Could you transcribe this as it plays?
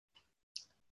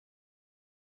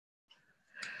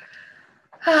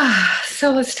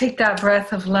So let's take that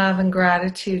breath of love and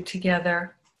gratitude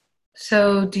together.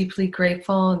 So deeply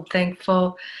grateful and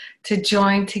thankful to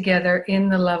join together in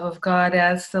the love of God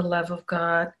as the love of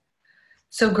God.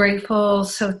 So grateful,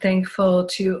 so thankful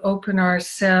to open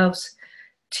ourselves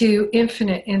to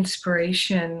infinite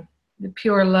inspiration, the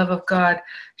pure love of God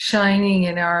shining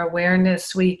in our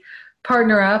awareness. We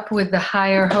partner up with the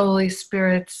higher Holy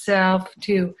Spirit self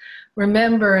to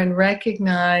remember and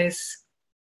recognize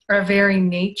our very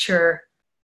nature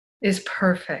is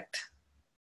perfect.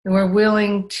 And we're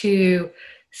willing to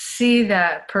see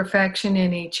that perfection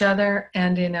in each other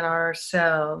and in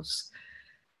ourselves.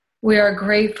 We are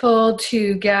grateful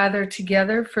to gather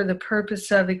together for the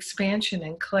purpose of expansion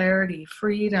and clarity,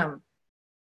 freedom,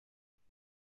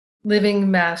 living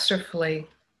masterfully.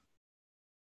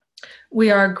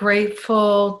 We are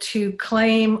grateful to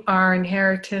claim our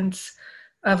inheritance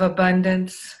of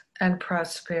abundance and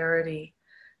prosperity.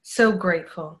 So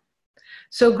grateful.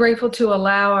 So grateful to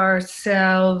allow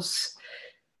ourselves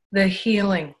the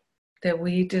healing that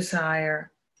we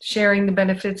desire, sharing the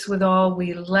benefits with all.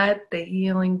 We let the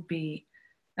healing be.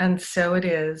 And so it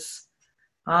is.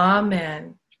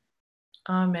 Amen.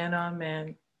 Amen.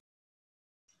 Amen.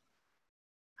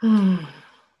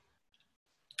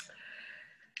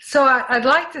 So I'd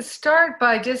like to start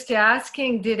by just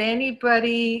asking, did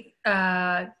anybody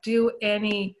do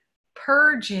any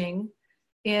purging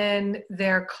in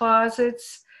their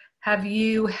closets? Have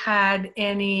you had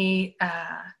any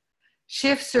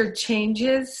shifts or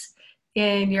changes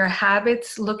in your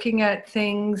habits, looking at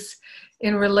things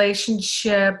in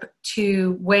relationship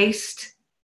to waste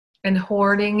and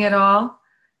hoarding at all?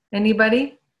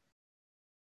 Anybody?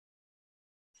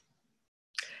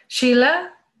 Sheila?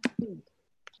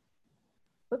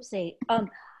 Oopsie.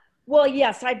 Well,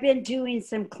 yes, I've been doing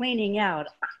some cleaning out,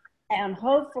 and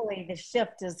hopefully the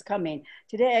shift is coming.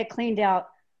 Today I cleaned out,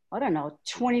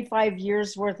 25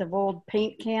 years worth of old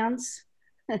paint cans.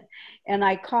 And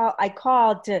I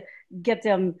called to get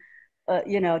them,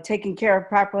 taken care of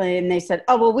properly. And they said,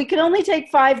 oh, well, we can only take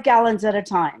 5 gallons at a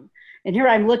time. And here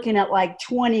I'm looking at like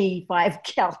 25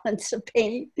 gallons of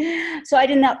paint. So I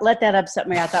did not let that upset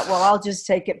me. I thought, well, I'll just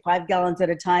take it 5 gallons at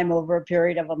a time over a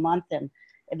period of a month, and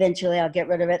eventually I'll get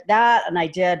rid of it. And I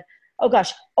did. Oh,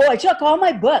 gosh. Oh, I took all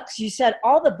my books. You said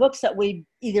all the books that we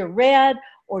either read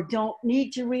or don't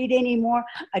need to read anymore.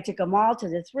 I took them all to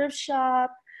the thrift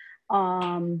shop.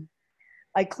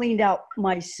 I cleaned out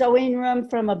my sewing room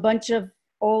from a bunch of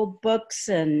old books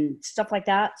and stuff like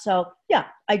that. So, yeah,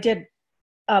 I did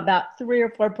about 3 or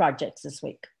 4 projects this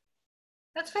week.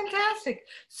 That's fantastic.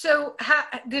 So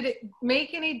did it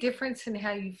make any difference in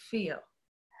how you feel?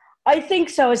 I think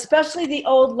so, especially the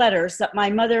old letters that my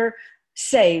mother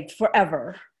saved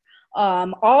forever.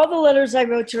 All the letters I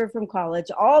wrote to her from college,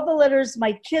 all the letters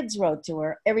my kids wrote to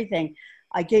her, everything.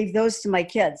 I gave those to my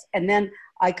kids. And then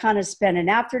I kind of spent an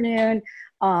afternoon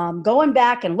going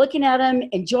back and looking at them,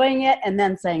 enjoying it, and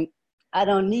then saying, I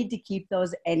don't need to keep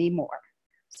those anymore.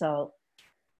 So,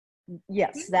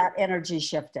 yes, that energy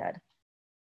shifted.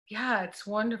 Yeah, it's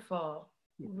wonderful.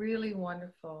 Really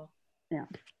wonderful. Yeah.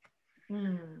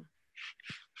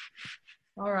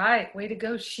 All right. Way to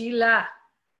go, Sheila.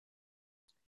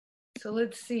 So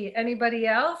let's see. Anybody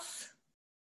else?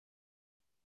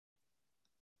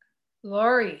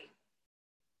 Lori.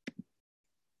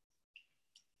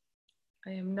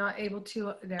 I am not able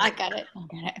to. I got it.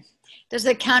 Does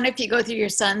it count if you go through your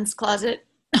son's closet?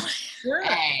 Sure.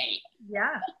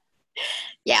 Yeah.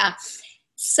 Yeah.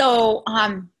 So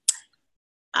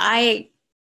I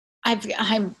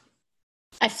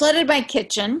flooded my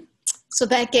kitchen, so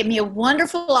that gave me a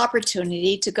wonderful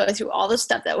opportunity to go through all the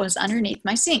stuff that was underneath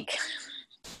my sink.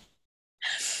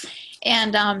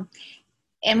 And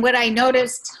what I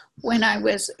noticed when I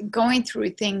was going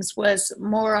through things was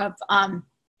more of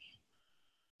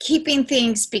keeping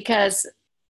things because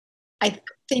I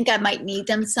think I might need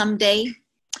them someday.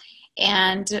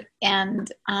 And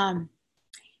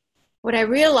what I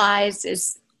realized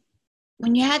is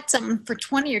when you had something for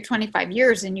 20 or 25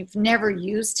 years and you've never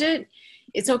used it,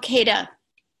 it's okay to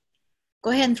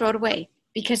go ahead and throw it away.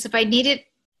 Because if I need it,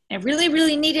 I really,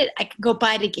 really need it, I can go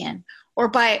buy it again.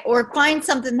 Or find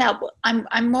something that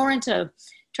I'm more into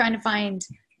trying to find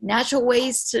natural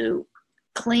ways to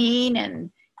clean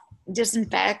and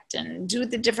disinfect and do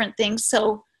the different things.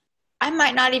 So I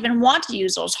might not even want to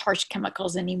use those harsh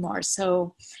chemicals anymore.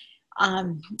 So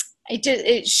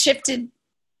it shifted,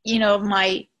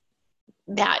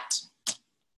 that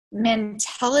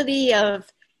mentality of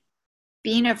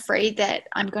being afraid that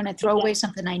I'm going to throw away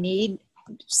something I need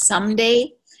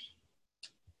someday.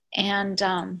 And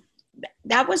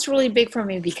that was really big for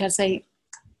me because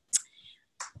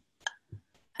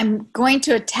I'm going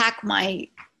to attack my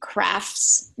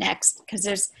crafts next,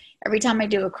 because every time I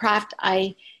do a craft,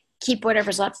 I keep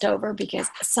whatever's left over because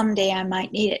someday I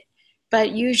might need it.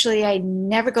 But usually I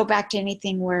never go back to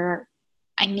anything where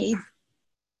I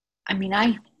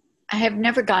have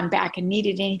never gone back and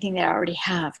needed anything that I already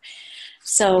have.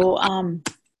 So,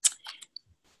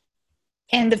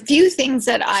 and the few things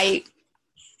that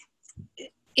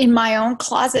in my own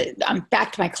closet, I'm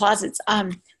back to my closets.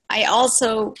 I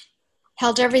also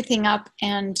held everything up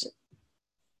and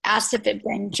asked if it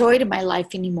brought joy to my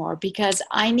life anymore, because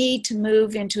I need to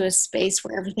move into a space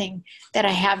where everything that I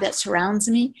have that surrounds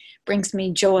me brings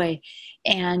me joy,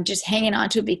 and just hanging on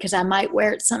to it because I might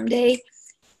wear it someday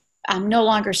no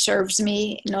longer serves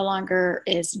me, no longer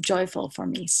is joyful for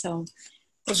me. So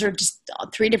those are just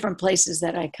 3 different places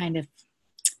that I kind of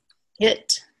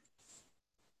hit.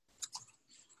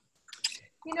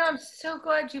 You know, I'm so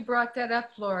glad you brought that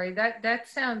up, Lori. That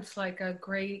sounds like a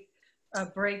great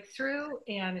breakthrough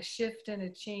and a shift and a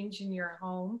change in your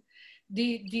home. Do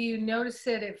you notice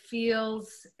that it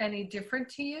feels any different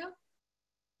to you?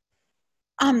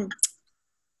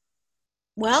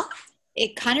 Well,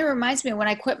 it kind of reminds me of when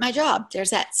I quit my job. There's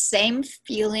that same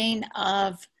feeling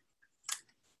of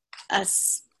a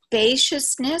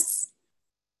spaciousness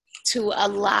to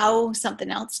allow something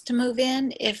else to move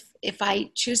in if I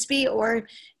choose to be,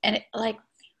 like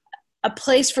a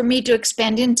place for me to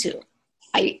expand into.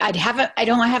 I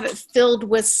don't have it filled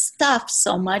with stuff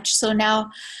so much. So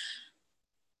now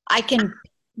I can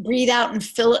breathe out and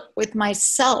fill it with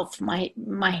myself, my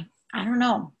I don't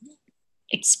know,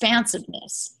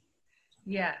 expansiveness.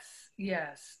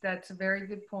 Yes, that's a very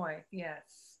good point. Yes.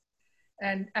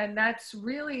 And that's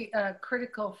really a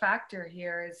critical factor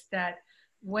here, is that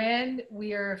when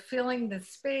we are filling the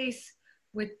space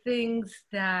with things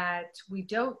that we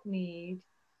don't need,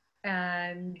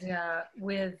 and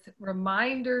with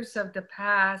reminders of the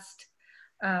past,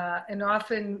 and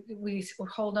often we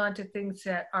hold on to things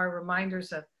that are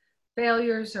reminders of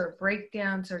failures or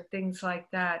breakdowns or things like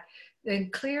that, then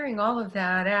clearing all of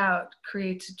that out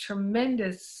creates a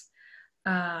tremendous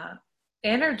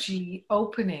energy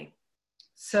opening.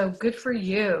 So good for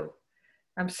you.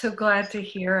 I'm so glad to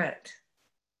hear it.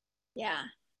 Yeah.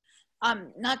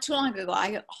 Not too long ago,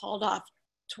 I hauled off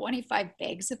 25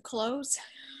 bags of clothes.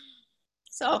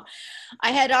 So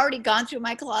I had already gone through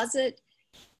my closet,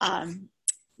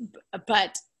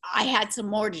 but I had some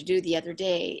more to do the other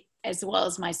day, as well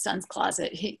as my son's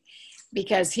closet,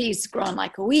 because he's grown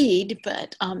like a weed.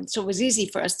 But so it was easy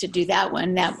for us to do that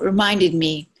one. That reminded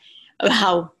me of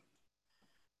how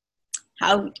I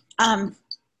don't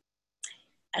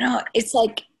know, it's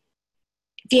like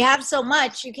if you have so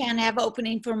much, you can't have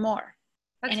opening for more.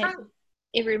 That's and right.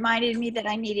 It reminded me that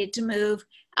I needed to move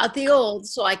out the old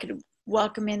so I could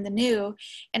welcome in the new,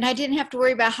 and I didn't have to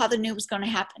worry about how the new was going to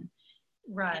happen.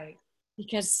 Right.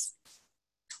 Because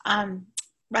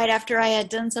right after I had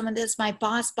done some of this, my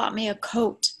boss bought me a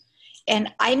coat,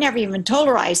 and I never even told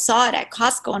her. I saw it at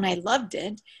Costco and I loved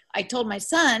it. I told my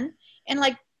son, and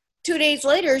like 2 days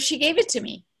later, she gave it to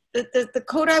me, the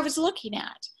coat I was looking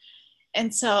at.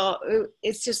 And so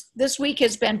it's just, this week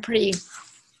has been pretty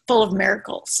full of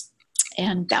miracles,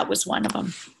 and that was one of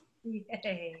them.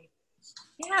 Yay.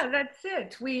 Yeah, that's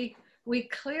it. We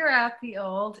clear out the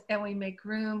old and we make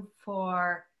room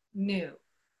for new.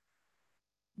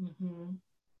 Mm-hmm.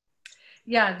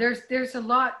 Yeah, there's a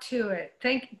lot to it.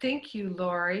 Thank you,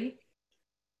 Lori.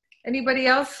 Anybody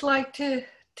else like to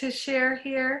share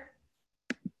here?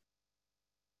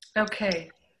 Okay,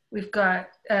 we've got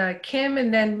Kim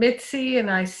and then Mitzi,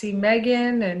 and I see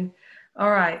Megan. And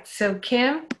all right, so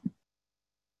Kim,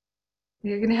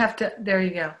 you're gonna have to. There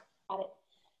you go. Got it.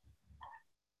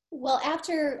 Well,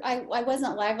 after I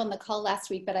wasn't live on the call last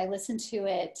week, but I listened to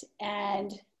it,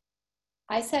 and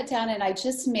I sat down and I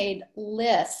just made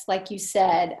lists, like you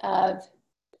said, of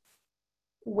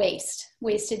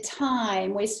wasted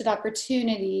time, wasted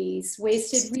opportunities,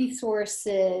 wasted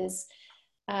resources,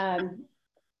 and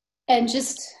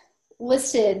just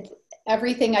listed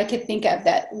everything I could think of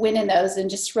that went in those, and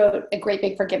just wrote a great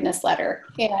big forgiveness letter.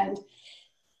 And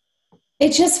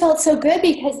it just felt so good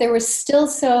because there was still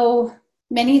so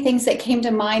many things that came to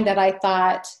mind that I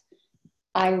thought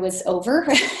I was over,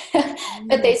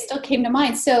 but they still came to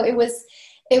mind. So it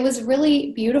was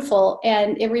really beautiful.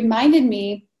 And it reminded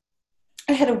me,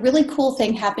 I had a really cool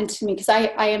thing happen to me, because I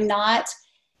am not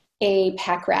a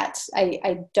pack rat.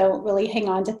 I don't really hang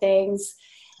on to things.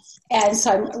 And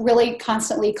so I'm really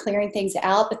constantly clearing things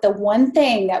out. But the one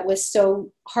thing that was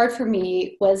so hard for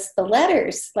me was the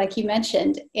letters, like you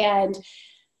mentioned. And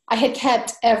I had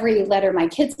kept every letter my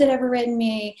kids had ever written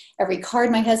me, every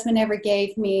card my husband ever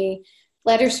gave me,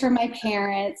 letters from my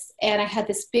parents, and I had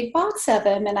this big box of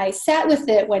them, and I sat with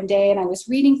it one day and I was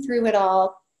reading through it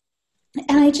all,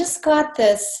 and I just got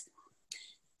this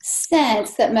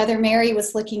sense that Mother Mary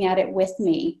was looking at it with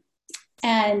me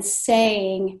and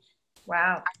saying,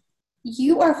 Wow.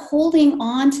 you are holding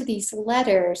on to these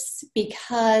letters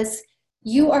because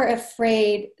you are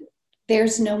afraid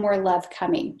there's no more love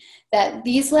coming. That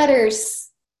these letters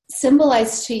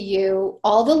symbolize to you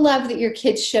all the love that your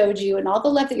kids showed you and all the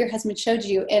love that your husband showed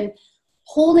you. And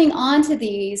holding on to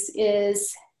these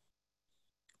is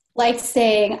like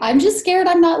saying, I'm just scared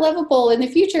I'm not lovable in the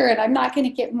future and I'm not going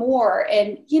to get more.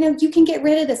 And, you can get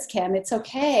rid of this, Kim. It's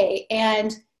okay.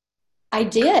 And I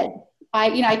did.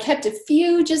 I kept a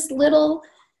few just little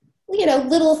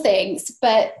things,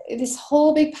 but this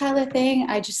whole big pile of thing,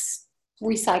 I just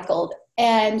recycled.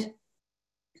 And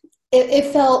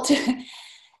it felt,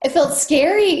 it felt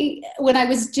scary when I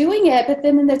was doing it, but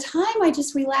then in the time I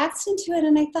just relaxed into it.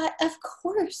 And I thought, of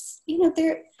course,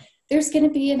 there's going to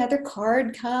be another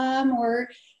card come, or,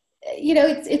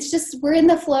 it's just, we're in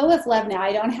the flow of love now.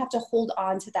 I don't have to hold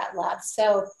on to that love.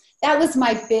 So that was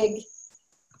my big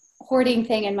hoarding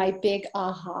thing and my big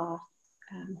aha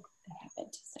that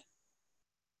happened. So.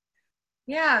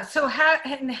 Yeah. So how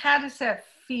does that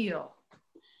feel?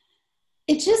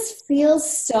 It just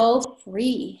feels so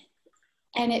free,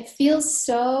 and it feels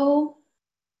so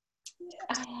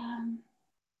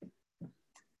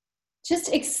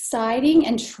just exciting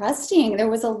and trusting. There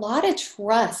was a lot of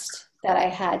trust that I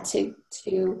had to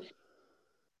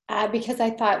because I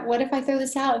thought, what if I throw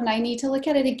this out and I need to look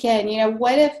at it again?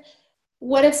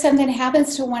 What if something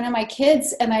happens to one of my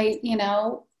kids and I,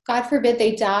 God forbid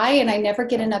they die and I never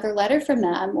get another letter from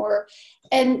them,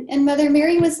 and Mother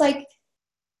Mary was like,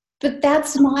 but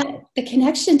that's not the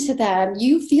connection to them.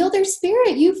 You feel their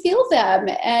spirit, you feel them,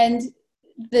 and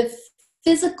the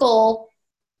physical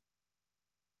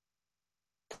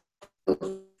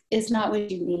is not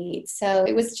what you need. So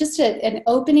it was just an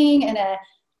opening and a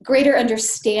greater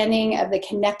understanding of the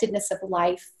connectedness of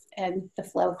life and the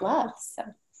flow of love. So.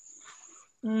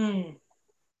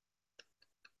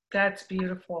 That's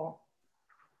beautiful.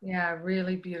 Yeah,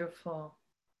 really beautiful.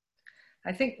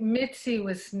 I think Mitzi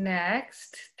was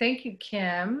next. Thank you,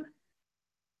 Kim.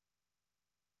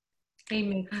 Hey,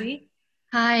 Mitzi.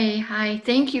 Hi.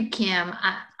 Thank you, Kim.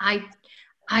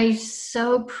 I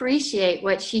so appreciate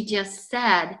what she just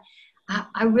said.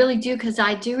 I really do, because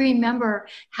I do remember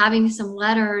having some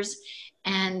letters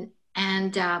and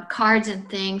cards and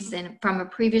things and from a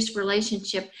previous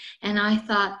relationship, and I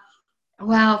thought,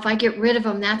 wow, if I get rid of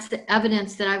them, that's the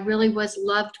evidence that I really was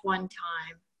loved one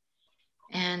time.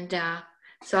 And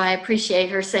so I appreciate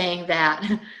her saying that,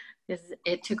 because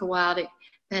it took a while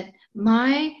but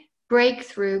my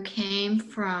breakthrough came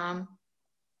from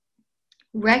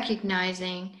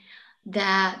recognizing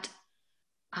that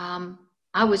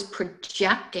I was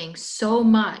projecting so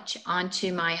much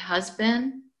onto my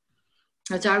husband,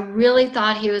 because I really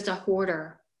thought he was a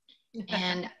hoarder.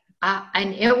 And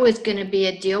it was going to be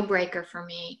a deal breaker for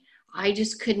me. I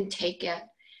just couldn't take it.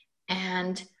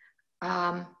 And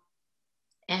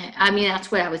I mean,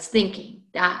 that's what I was thinking.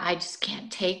 I just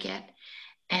can't take it.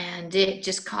 And it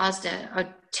just caused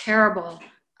a terrible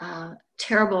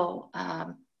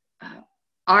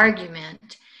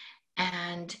argument.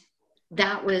 And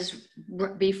that was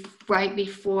right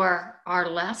before our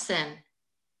lesson.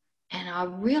 And I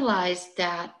realized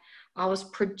that I was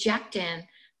projecting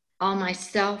all my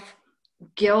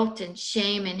self-guilt and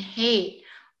shame and hate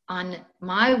on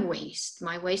my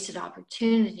wasted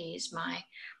opportunities,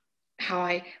 how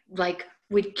I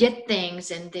would get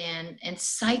things and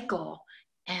cycle,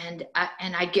 and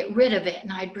I'd get rid of it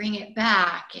and I'd bring it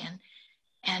back,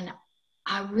 and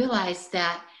I realized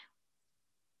that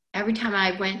every time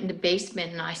I went in the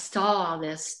basement and I saw all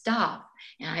this stuff,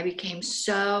 and I became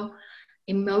so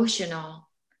emotional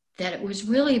that it was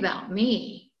really about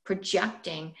me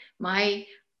projecting my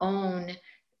own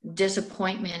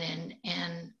disappointment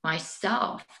and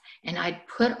myself, and I'd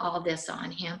put all this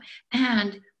on him,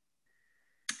 and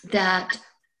that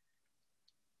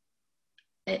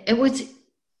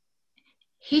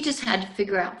he just had to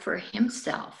figure out for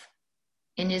himself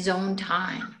in his own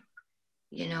time,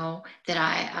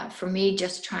 that for me,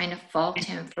 just trying to fault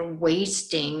him for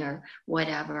wasting or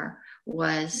whatever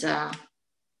was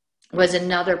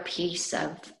another piece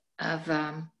of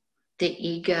the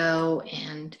ego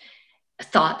and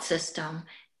thought system.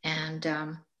 And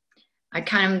I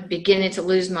kind of beginning to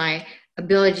lose my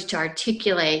ability to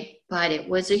articulate, but it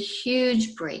was a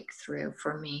huge breakthrough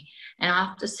for me. And I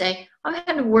have to say, I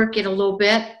had to work it a little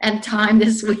bit and time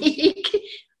this week,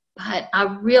 but I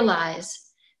realized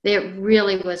that it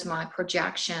really was my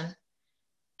projection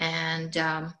and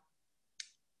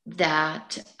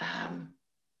that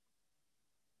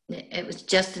it was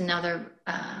just another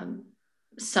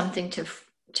something to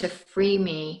free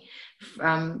me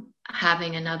from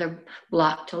having another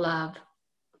block to love.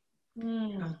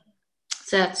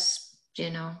 So that's,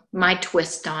 my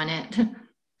twist on it.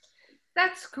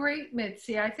 That's great,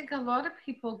 Mitzi. I think a lot of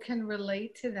people can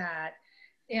relate to that.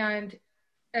 And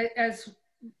as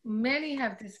many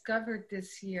have discovered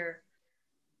this year,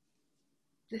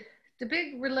 the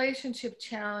big relationship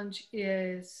challenge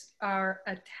is our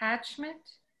attachment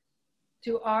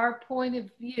to our point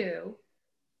of view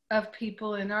of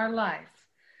people in our life.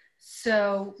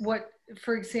 So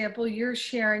for example, you're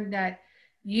sharing that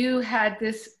you had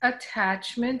this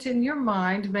attachment in your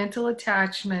mind, mental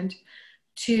attachment,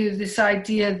 to this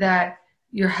idea that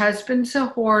your husband's a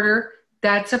hoarder.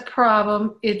 That's a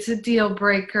problem. It's a deal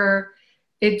breaker.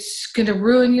 It's going to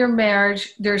ruin your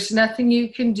marriage. There's nothing you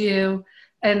can do.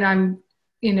 And I'm,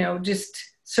 just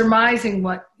surmising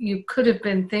what you could have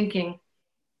been thinking.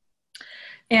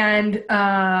 And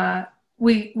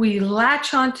we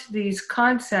latch onto these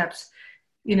concepts,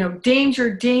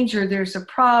 danger, danger, there's a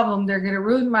problem. They're going to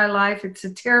ruin my life. It's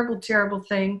a terrible, terrible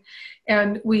thing.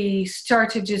 And we start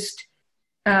to just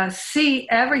see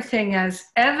everything as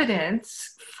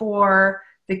evidence for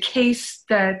the case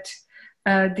that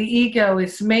the ego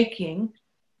is making,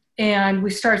 and we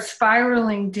start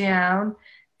spiraling down.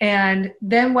 And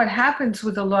then what happens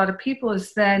with a lot of people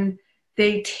is then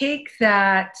they take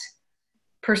that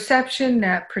perception,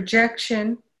 that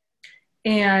projection,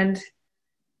 and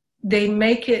they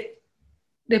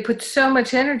put so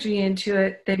much energy into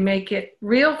it, they make it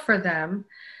real for them,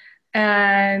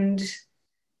 and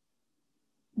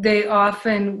they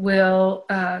often will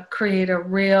create a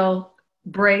real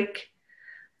break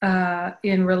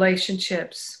in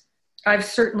relationships. I've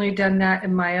certainly done that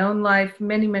in my own life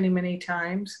many, many, many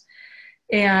times.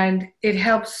 And it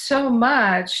helps so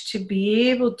much to be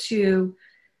able to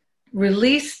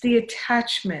release the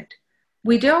attachment.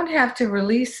 We don't have to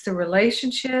release the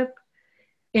relationship.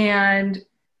 And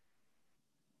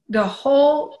the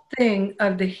whole thing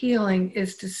of the healing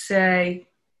is to say,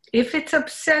 if it's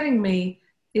upsetting me,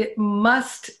 it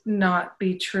must not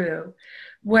be true.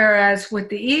 Whereas what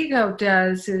the ego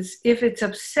does is, if it's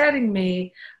upsetting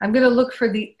me, I'm going to look for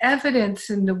the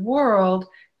evidence in the world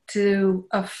to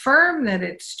affirm that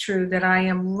it's true, that I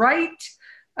am right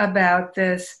about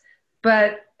this.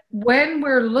 But when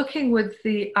we're looking with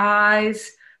the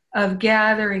eyes of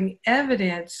gathering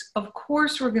evidence, of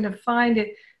course we're going to find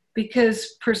it,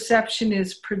 because perception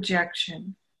is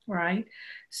projection, right?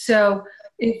 So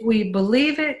if we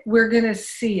believe it, we're going to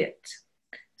see it.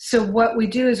 So what we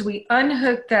do is we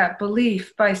unhook that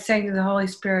belief by saying to the Holy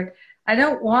Spirit, I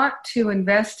don't want to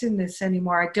invest in this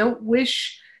anymore. I don't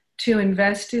wish to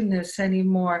invest in this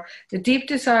anymore. The deep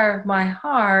desire of my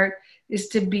heart is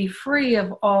to be free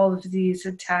of all of these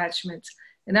attachments,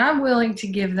 and I'm willing to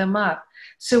give them up.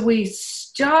 So we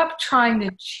stop trying to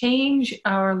change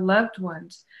our loved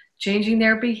ones, changing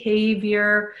their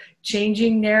behavior,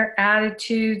 changing their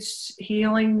attitudes,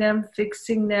 healing them,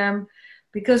 fixing them,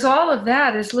 because all of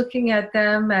that is looking at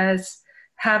them as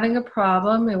having a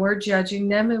problem, and we're judging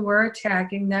them and we're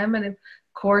attacking them. And of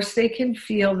course they can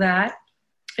feel that,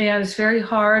 and it's very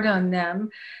hard on them.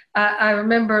 I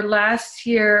remember last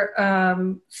year,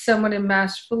 someone in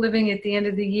Masterful Living at the end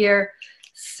of the year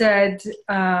said,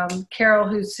 Carol,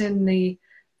 who's in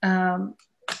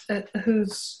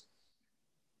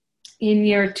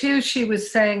year 2, she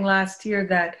was saying last year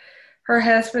that her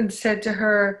husband said to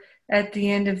her at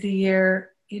the end of the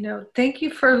year, thank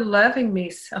you for loving me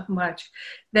so much,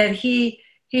 that he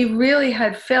really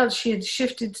had felt she had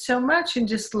shifted so much in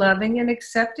just loving and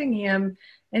accepting him,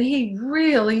 and he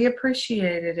really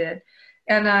appreciated it.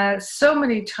 And so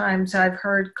many times I've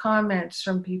heard comments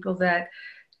from people that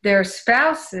their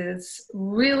spouses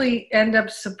really end up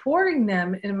supporting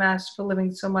them in Masterful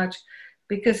Living so much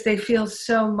because they feel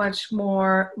so much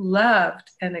more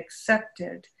loved and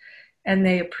accepted, and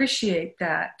they appreciate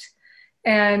that.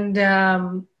 And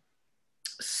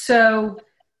so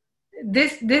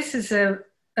this is it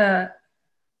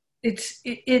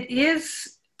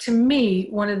is to me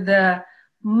one of the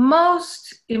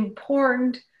most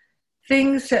important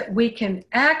things that we can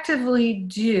actively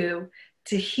do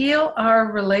to heal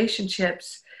our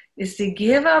relationships, is to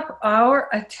give up our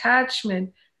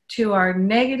attachment to our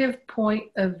negative point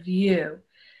of view.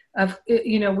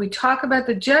 We talk about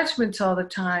the judgments all the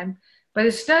time, but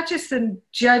it's not just the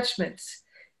judgments.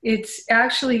 It's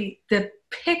actually the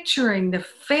picturing, the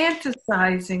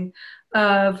fantasizing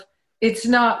of it's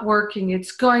not working.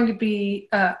 It's going to be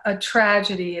a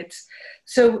tragedy.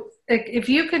 So like, if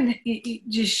you can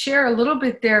just share a little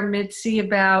bit there, Mitzi,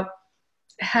 about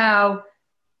how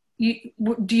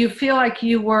do you feel like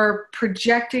you were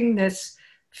projecting this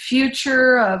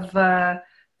future of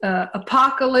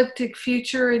apocalyptic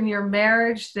future in your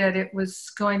marriage, that it was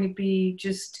going to be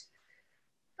just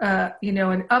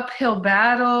an uphill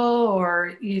battle,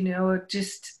 or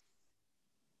just.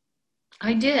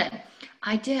 I did.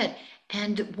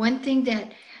 And one thing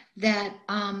that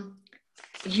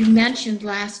you mentioned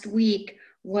last week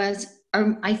was,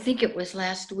 I think it was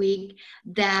last week,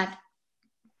 that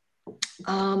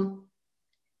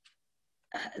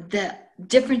the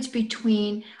difference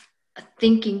between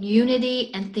thinking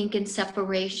unity and thinking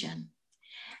separation.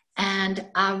 And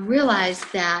I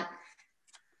realized that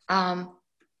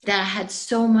that I had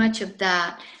so much of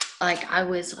that. Like, I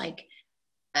was like,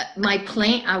 my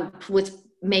plan, I was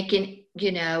making,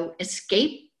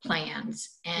 escape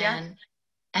plans, and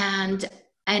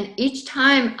each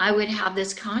time I would have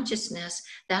this consciousness,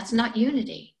 that's not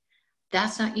unity.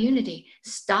 That's not unity.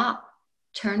 Stop,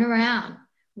 turn around,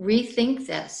 rethink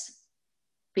this,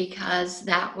 because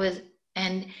that was,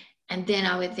 and then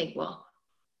I would think, well,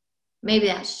 maybe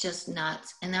that's just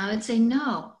nuts. And I would say,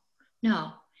 no,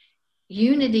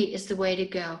 unity is the way to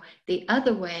go. The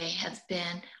other way has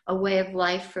been a way of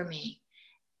life for me.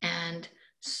 And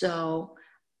so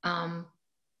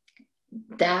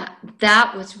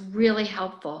that was really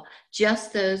helpful.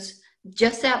 Just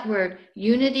that word,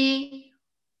 unity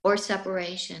or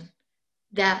separation,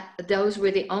 those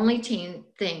were the only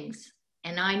things.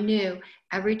 And I knew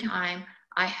every time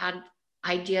I had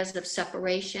ideas of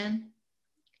separation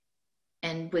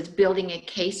and was building a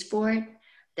case for it,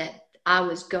 that I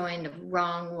was going the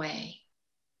wrong way.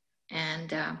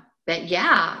 And but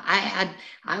yeah,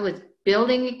 I was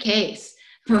building a case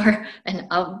for an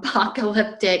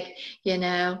apocalyptic,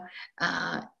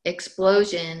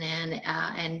 explosion,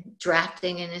 and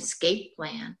drafting an escape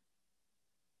plan.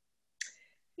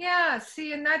 Yeah,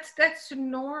 see, and that's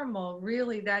normal,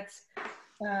 really. That's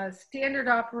standard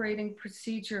operating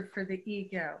procedure for the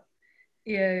ego,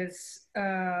 is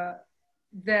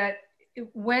that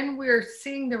when we're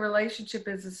seeing the relationship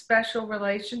as a special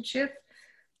relationship,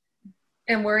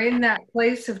 and we're in that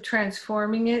place of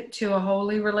transforming it to a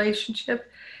holy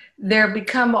relationship, there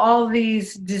become all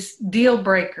these deal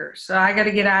breakers. So I got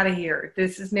to get out of here.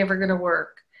 This is never going to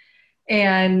work.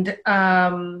 And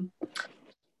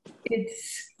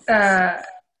it's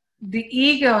the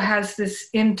ego has this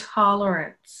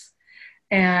intolerance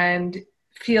and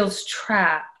feels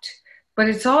trapped, but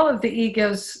it's all of the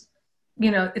ego's,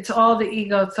 it's all the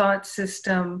ego thought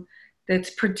system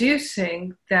that's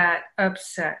producing that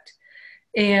upset.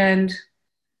 And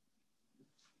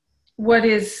what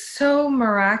is so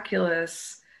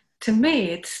miraculous to me,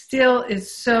 it still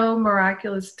is so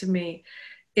miraculous to me,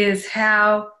 is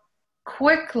how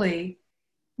quickly,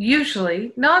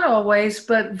 usually, not always,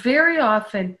 but very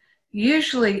often,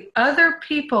 usually other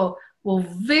people will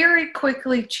very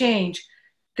quickly change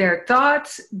their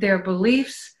thoughts, their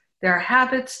beliefs, their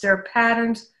habits, their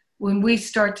patterns, when we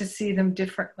start to see them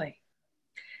differently.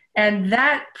 And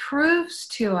that proves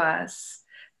to us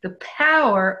the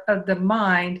power of the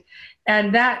mind,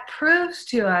 and that proves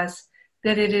to us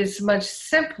that it is much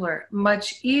simpler,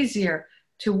 much easier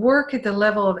to work at the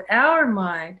level of our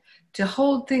mind, to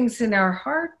hold things in our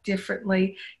heart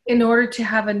differently in order to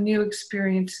have a new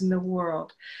experience in the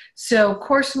world. So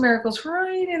Course in Miracles,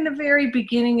 right in the very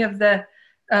beginning of the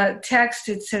text,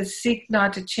 it says, seek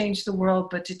not to change the world,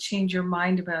 but to change your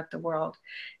mind about the world.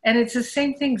 And it's the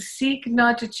same thing. Seek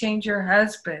not to change your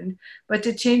husband, but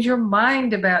to change your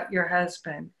mind about your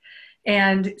husband.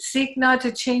 And seek not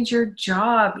to change your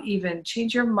job, even.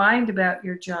 Change your mind about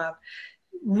your job.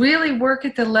 Really work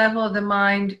at the level of the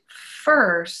mind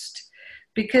first,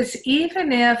 because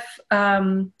even if,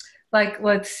 like,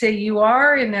 let's say you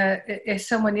are if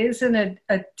someone is in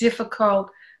a difficult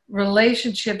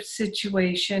relationship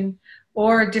situation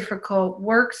or a difficult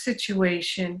work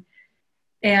situation,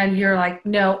 and you're like,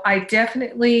 no, I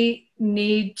definitely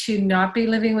need to not be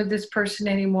living with this person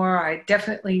anymore. I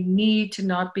definitely need to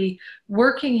not be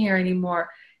working here anymore.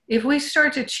 If we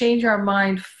start to change our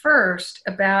mind first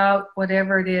about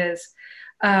whatever it is,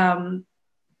 then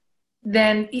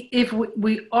if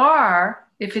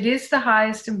it is the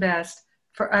highest and best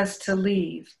for us to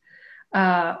leave,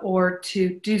 or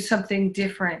to do something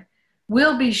different,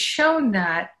 we'll be shown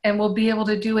that, and we'll be able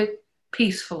to do it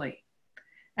peacefully.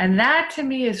 And that to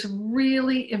me is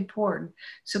really important.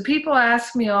 So people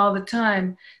ask me all the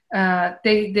time,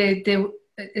 it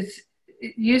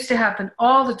used to happen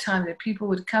all the time that people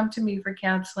would come to me for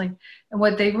counseling, and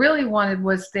what they really wanted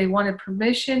was they wanted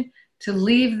permission to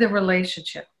leave the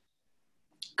relationship.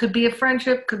 Could be a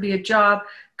friendship, could be a job,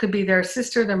 could be their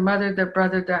sister, their mother, their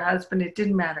brother, their husband. It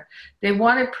didn't matter. They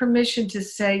wanted permission to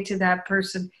say to that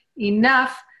person,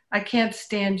 enough, I can't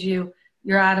stand you.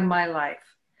 You're out of my life.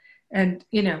 And,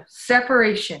 you know,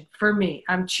 separation for me,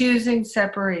 I'm choosing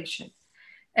separation.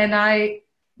 And I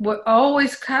would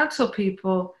always counsel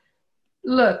people,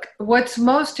 look, what's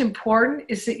most important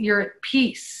is that you're at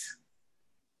peace.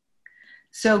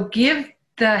 So give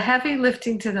the heavy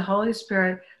lifting to the Holy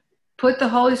Spirit, put the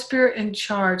Holy Spirit in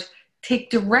charge, take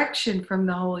direction from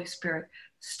the Holy Spirit.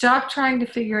 Stop trying to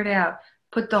figure it out.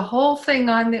 Put the whole thing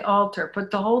on the altar,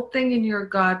 put the whole thing in your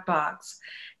God box,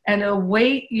 and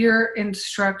await your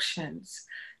instructions.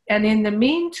 And in the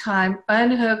meantime,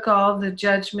 unhook all the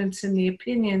judgments and the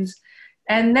opinions,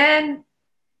 and then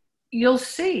you'll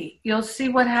see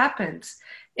what happens.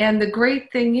 And the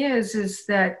great thing is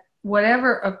that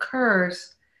whatever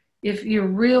occurs, if you're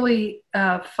really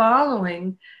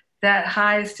following that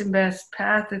highest and best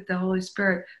path that the Holy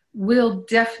Spirit will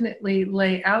definitely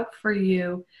lay out for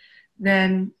you,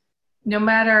 then no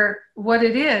matter what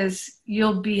it is,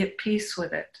 you'll be at peace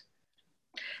with it.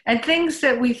 And things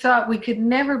that we thought we could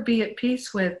never be at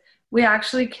peace with, we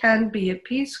actually can be at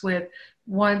peace with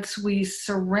once we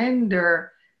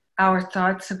surrender our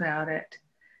thoughts about it.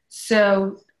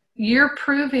 So you're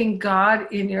proving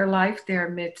God in your life there,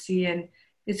 Mitzi, and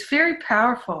it's very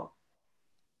powerful.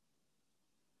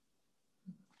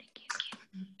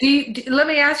 Let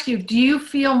me ask you, do you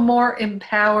feel more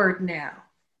empowered now?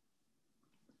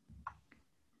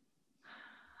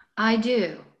 I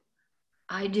do.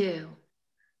 I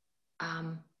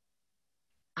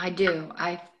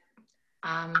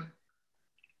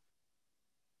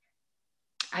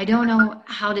don't know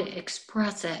how to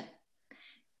express it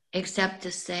except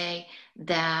to say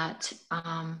that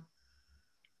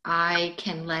I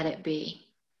can let it be.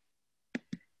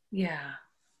 Yeah.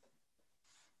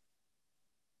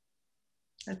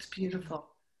 That's beautiful.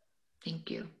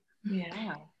 Thank you.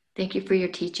 Yeah. Thank you for your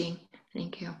teaching.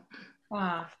 Thank you.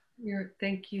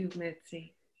 Thank you,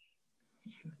 Mitzi.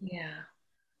 Yeah.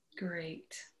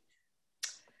 Great.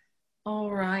 All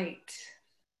right.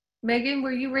 Megan,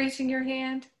 were you raising your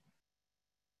hand?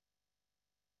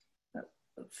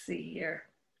 Let's see here.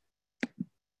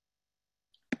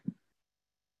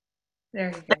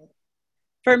 There you go.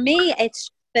 For me,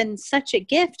 it's been such a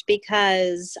gift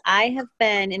because I have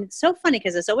been, and it's so funny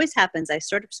because this always happens. I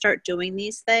sort of start doing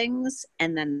these things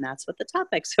and then that's what the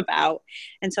topic's about.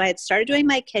 And so I had started doing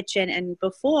my kitchen, and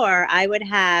before I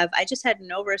just had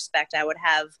no respect. I would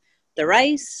have the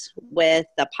rice with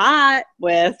the pot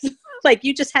with like,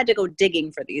 you just had to go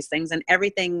digging for these things, and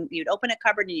everything, you'd open a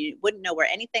cupboard and you wouldn't know where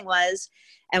anything was.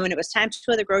 And when it was time to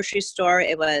go to the grocery store,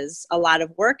 it was a lot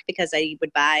of work because I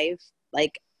would buy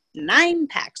like 9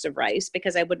 packs of rice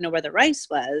because I wouldn't know where the rice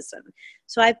was. And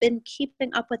so I've been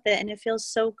keeping up with it, and it feels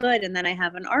so good. And then I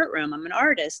have an art room. I'm an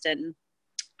artist, and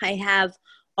I have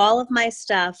all of my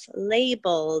stuff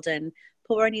labeled and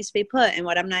put where it needs to be put and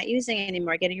what I'm not using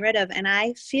anymore, getting rid of. And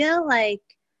I feel like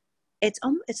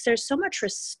there's so much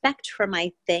respect for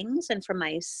my things and for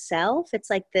myself.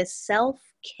 It's like this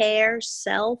self-care,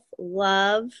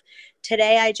 self-love.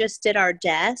 Today I just did our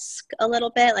desk a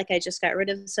little bit. Like I just got rid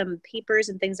of some papers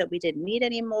and things that we didn't need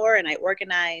anymore. And I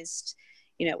organized,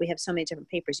 we have so many different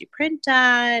papers you print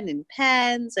on and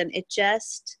pens, and it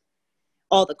just,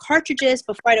 all the cartridges.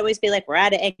 Before I'd always be like, we're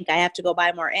out of ink, I have to go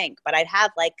buy more ink. But I'd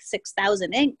have like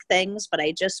 6,000 ink things, but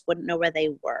I just wouldn't know where they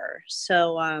were.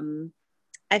 So,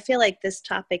 I feel like this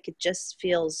topic, it just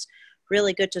feels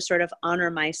really good to sort of honor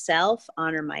myself,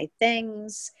 honor my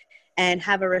things, and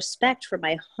have a respect for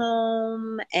my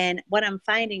home. And what I'm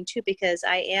finding too, because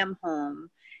I am home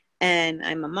and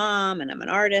I'm a mom and I'm an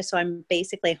artist, so I'm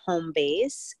basically home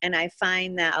base. And I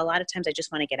find that a lot of times I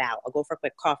just want to get out. I'll go for a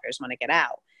quick coffee, I just want to get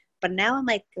out. But now I'm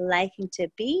like liking to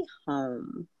be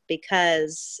home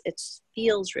because it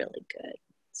feels really good.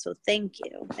 So thank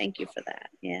you. Thank you for that.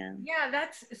 Yeah. Yeah,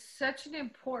 that's such an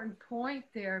important point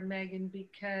there, Megan,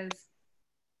 because,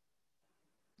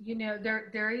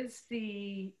 there is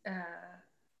the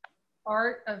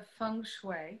art of feng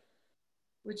shui,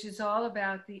 which is all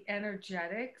about the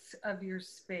energetics of your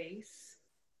space.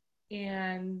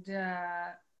 And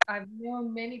I've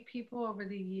known many people over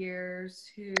the years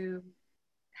who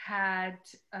had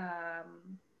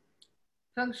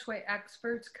feng shui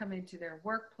experts come into their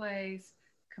workplace,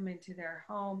 come into their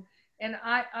home. And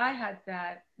I had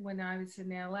that when I was in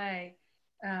LA.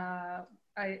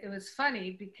 It was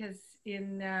funny because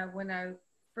when I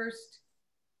first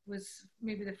was,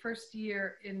 maybe the first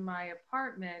year in my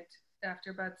apartment,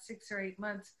 after about 6 or 8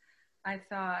 months, I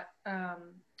thought,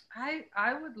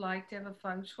 I would like to have a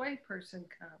feng shui person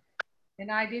come And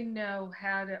I didn't know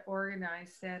how to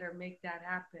organize that or make that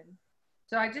happen.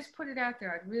 So I just put it out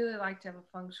there. I'd really like to have a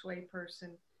feng shui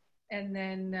person. And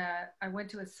then I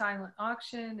went to a silent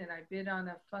auction and I bid on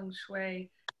a feng shui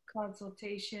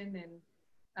consultation, and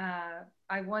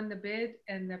I won the bid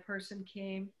and the person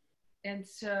came. And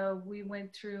so we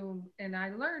went through and I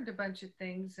learned a bunch of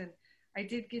things, and I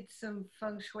did get some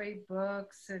feng shui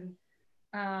books, and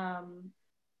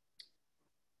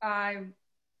I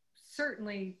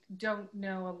certainly don't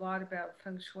know a lot about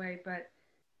feng shui, but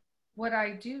what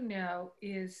I do know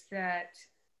is that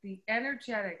the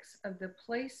energetics of the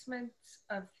placements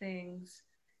of things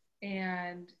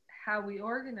and how we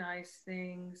organize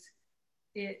things,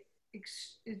 it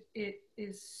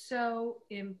is so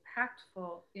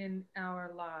impactful in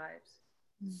our lives,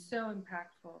 so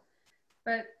impactful.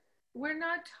 But we're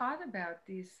not taught about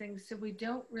these things, so we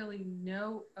don't really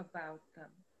know about them.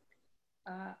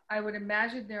 I would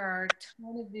imagine there are a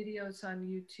ton of videos on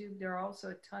YouTube. There are also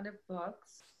a ton of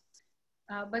books.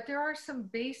 But there are some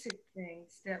basic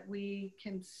things that we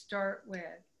can start with.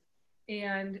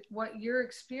 And what you're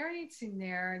experiencing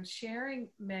there and sharing,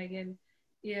 Megan,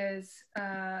 is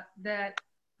that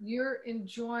you're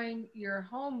enjoying your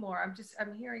home more.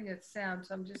 I'm hearing a sound,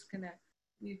 so I'm just going to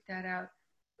mute that out.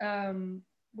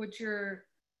 What you're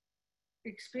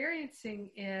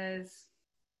experiencing is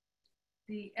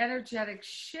the energetic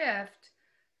shift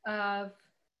of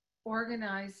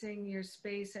organizing your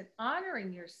space and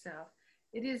honoring yourself.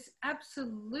 It is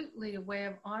absolutely a way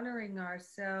of honoring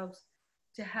ourselves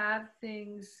to have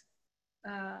things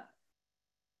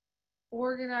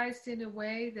organized in a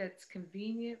way that's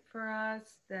convenient for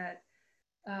us, that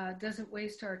doesn't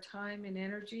waste our time and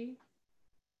energy.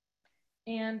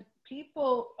 And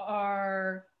people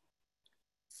are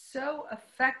so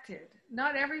affected,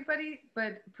 not everybody,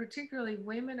 but particularly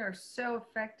women are so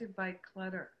affected by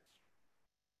clutter.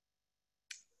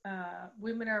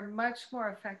 Women are much more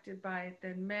affected by it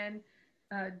than men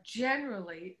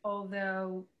generally,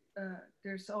 although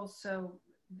there's also,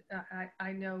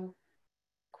 I know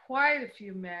quite a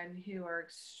few men who are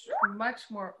much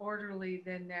more orderly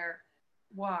than their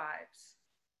wives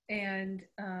and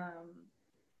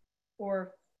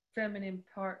or feminine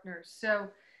partners.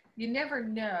 So you never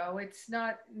know. It's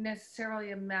not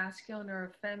necessarily a masculine or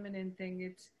a feminine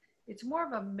thing. It's more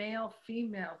of a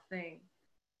male-female thing.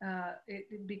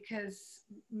 Because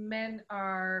men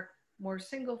are more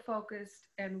single focused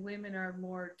and women are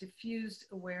more diffused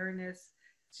awareness.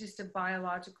 It's just a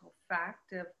biological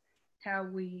fact of how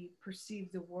we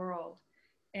perceive the world.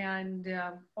 And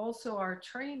also our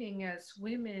training as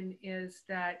women is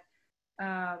that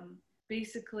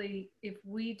basically if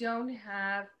we don't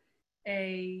have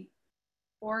a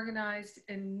organized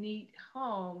and neat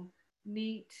home,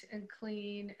 neat and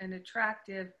clean and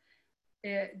attractive,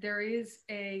 there is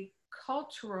a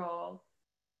cultural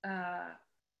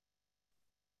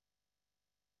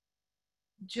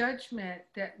judgment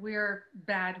that we're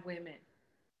bad women.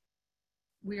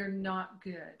 We are not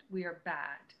good. We are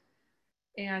bad.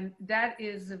 And that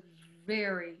is a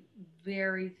very,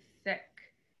 very thick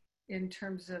in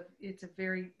terms of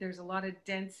there's a lot of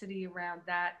density around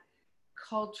that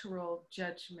cultural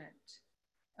judgment.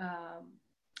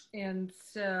 And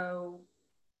so,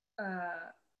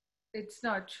 it's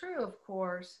not true, of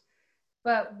course,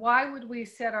 but why would we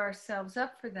set ourselves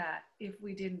up for that if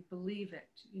we didn't believe it?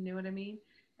 You know what I mean?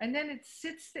 And then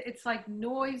it's like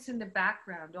noise in the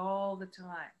background all the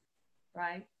time,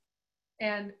 right?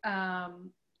 And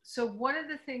so one of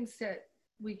the things that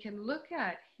we can look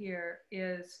at here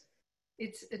is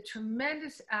it's a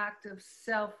tremendous act of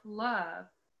self-love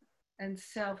and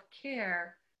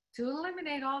self-care to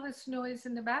eliminate all this noise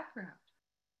in the background.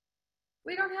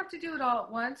 We don't have to do it all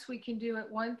at once. We can do it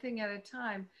one thing at a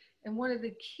time. And one of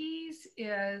the keys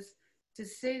is to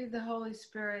say to the Holy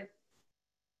Spirit,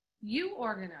 you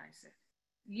organize it.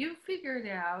 You figure it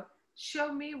out.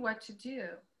 Show me what to do.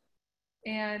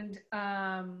 And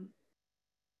I'm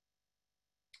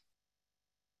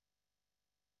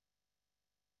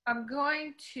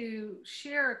going to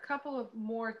share a couple of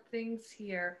more things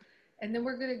here, and then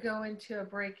we're going to go into a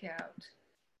breakout.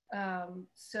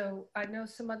 So I know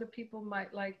some other people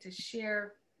might like to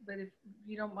share, but if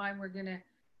you don't mind, we're going to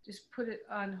just put it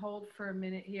on hold for a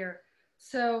minute here.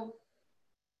 So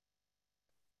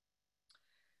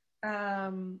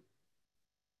I'd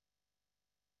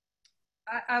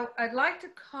like to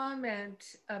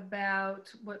comment about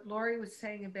what Lori was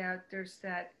saying about there's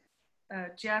that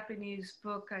Japanese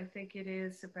book, I think it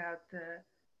is, about the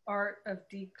art of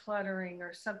decluttering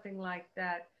or something like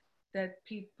that, that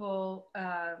people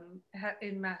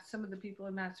some of the people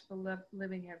in Masterful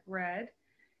Living have read.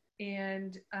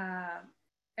 And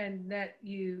and that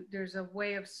there's a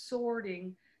way of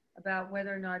sorting about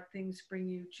whether or not things bring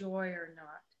you joy or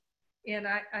not. And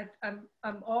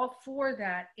I'm all for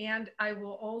that. And I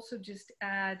will also just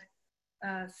add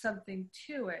something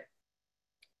to it,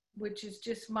 which is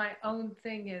just my own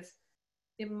thing is,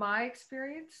 in my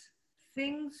experience,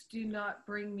 things do not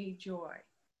bring me joy.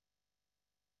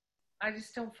 I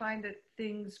just don't find that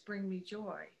things bring me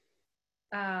joy.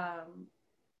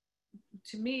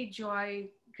 To me,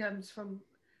 joy comes from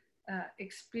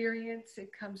experience.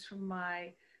 It comes from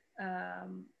my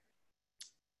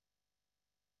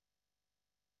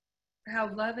how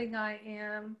loving I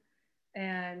am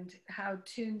and how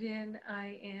tuned in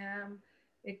I am.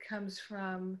 It comes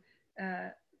from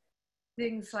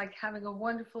things like having a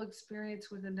wonderful experience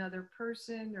with another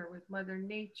person or with Mother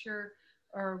Nature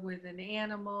or with an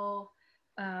animal.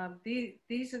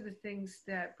 These are the things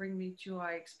that bring me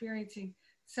joy, experiencing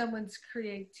someone's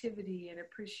creativity and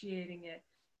appreciating it.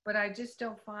 But I just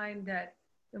don't find that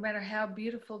no matter how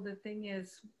beautiful the thing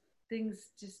is,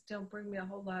 things just don't bring me a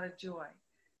whole lot of joy.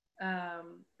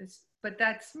 But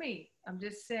that's me. I'm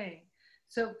just saying.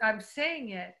 So I'm saying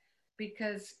it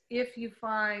because if you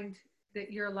find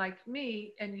that you're like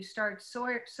me and you start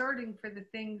sorting for the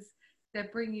things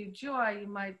that bring you joy, you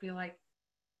might be like,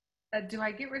 do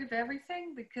I get rid of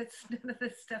everything? Because none of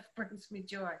this stuff brings me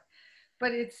joy.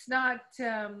 But it's not,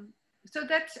 so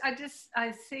that's,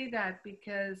 I say that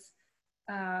because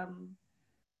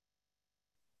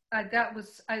that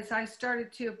was, as I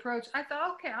started to approach, I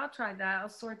thought, okay, I'll try that. I'll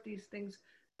sort these things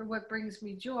for what brings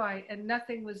me joy, and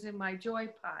nothing was in my joy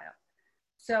pile.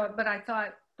 So, but I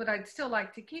thought, but I'd still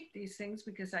like to keep these things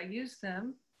because I use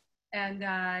them and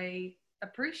I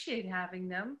appreciate having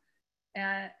them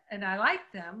and I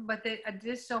like them, but they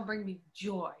just don't bring me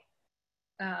joy.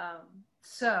 Hang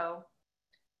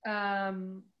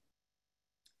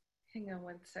on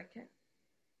one second.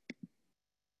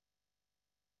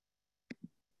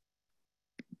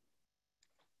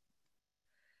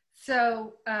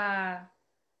 So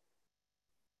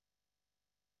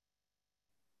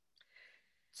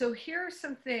here are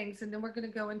some things, and then we're going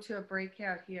to go into a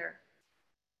breakout here,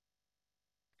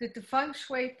 that the feng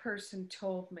shui person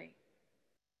told me.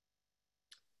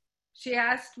 She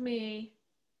asked me,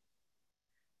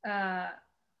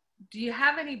 do you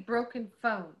have any broken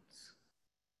phones?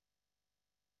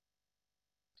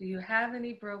 Do you have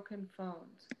any broken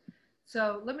phones?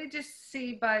 So let me just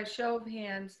see by a show of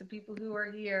hands, the people who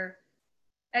are here.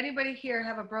 Anybody here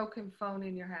have a broken phone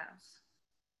in your house?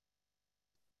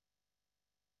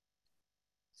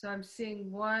 So I'm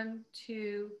seeing 1,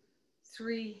 2,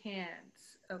 3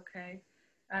 hands, okay,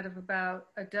 out of about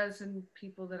a dozen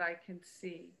people that I can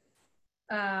see.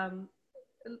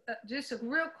 Just a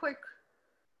real quick,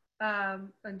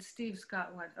 and Steve's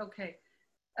got one. Okay.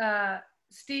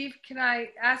 Steve, can I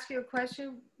ask you a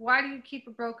question? Why do you keep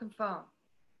a broken phone?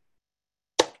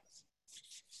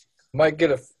 I might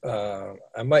get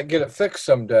it fixed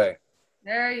someday.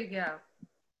 There you go.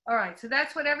 All right, so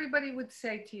that's what everybody would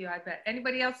say to you, I bet.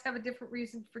 Anybody else have a different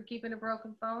reason for keeping a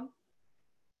broken phone?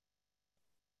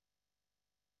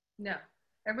 No,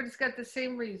 everybody's got the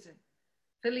same reason.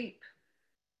 Philippe.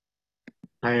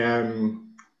 I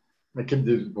keep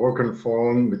this broken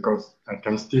phone because I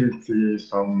can still see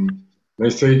some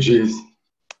messages,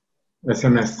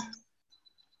 SMS.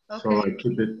 Okay. So I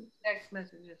keep it. Text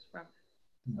messages from.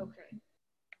 Okay.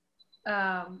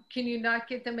 Can you not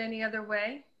get them any other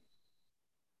way?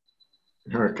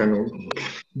 I can't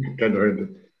get rid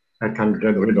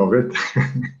of it.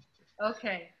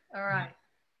 Okay. All right.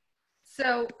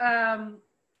 So,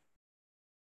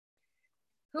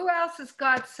 who else has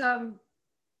got some,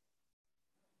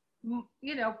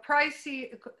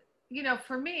 pricey,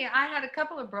 for me, I had a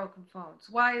couple of broken phones.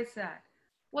 Why is that?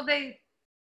 Well, they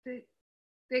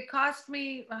cost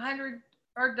me $100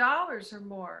 or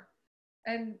more.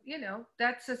 And,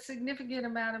 that's a significant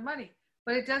amount of money,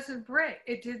 but it doesn't break.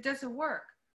 It doesn't work.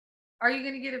 Are you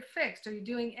going to get it fixed? Are you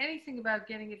doing anything about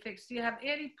getting it fixed? Do you have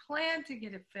any plan to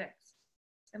get it fixed?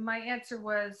 And my answer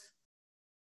was,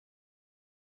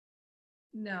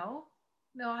 no,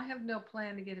 I have no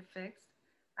plan to get it fixed.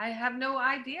 I have no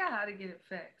idea how to get it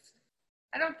fixed.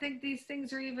 I don't think these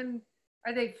things are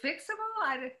they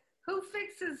fixable? Who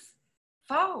fixes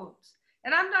phones?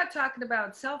 And I'm not talking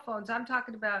about cell phones. I'm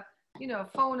talking about, a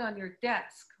phone on your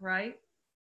desk, right?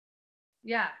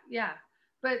 Yeah.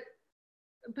 But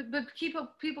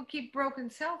people keep broken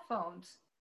cell phones.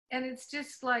 And it's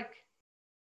just like,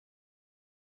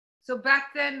 so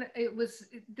back then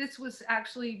this was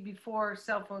actually before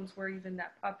cell phones were even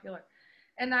that popular.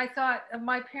 And I thought of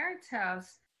my parents'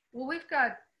 house, well, we've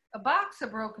got a box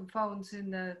of broken phones in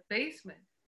the basement.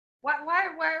 Why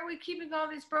are we keeping all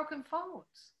these broken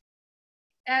phones?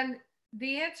 And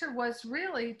the answer was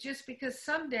really just because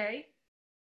someday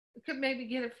we could maybe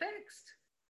get it fixed.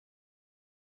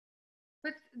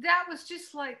 But that was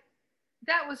just like,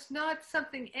 that was not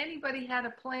something anybody had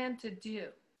a plan to do.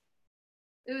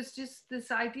 It was just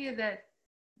this idea that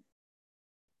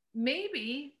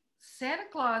maybe Santa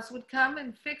Claus would come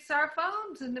and fix our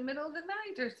phones in the middle of the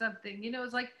night or something. You know,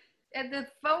 it's like, and the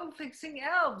phone fixing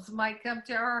elves might come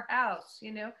to our house.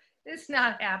 You know, it's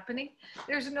not happening.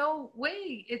 There's no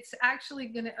way it's actually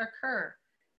going to occur.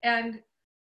 And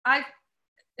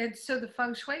so the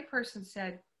feng shui person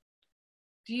said,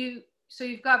 so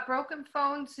you've got broken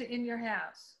phones in your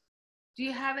house. Do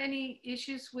you have any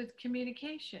issues with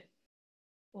communication?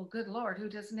 Well, good Lord, who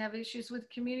doesn't have issues with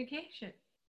communication?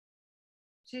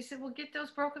 She said, well, get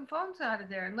those broken phones out of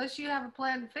there. Unless you have a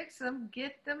plan to fix them,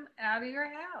 get them out of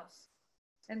your house.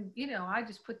 And, you know, I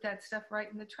just put that stuff right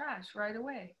in the trash right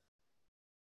away.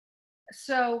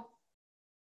 So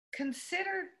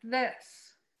consider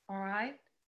this, all right?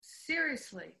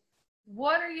 Seriously,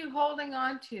 what are you holding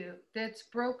on to that's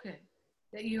broken,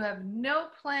 that you have no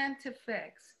plan to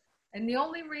fix? And the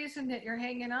only reason that you're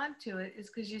hanging on to it is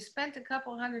because you spent a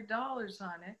couple $100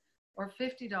 on it, or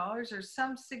 $50, or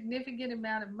some significant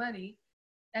amount of money,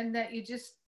 and that you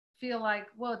just feel like,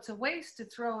 well, it's a waste to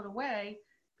throw it away,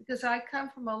 because I come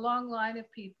from a long line of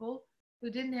people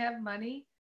who didn't have money,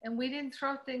 and we didn't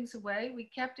throw things away. We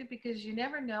kept it because you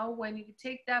never know when you could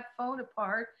take that phone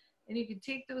apart and you could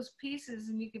take those pieces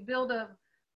and you could build a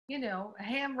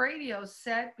ham radio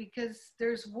set, because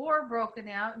there's war broken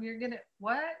out and you're going to,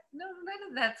 what? No, none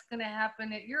of that's going to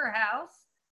happen at your house.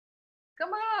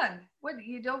 Come on. What,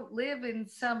 you don't live in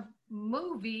some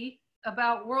movie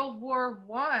about World War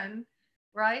I,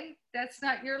 right? That's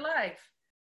not your life.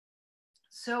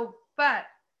 So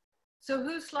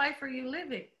whose life are you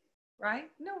living, right?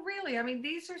 No, really. I mean,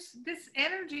 this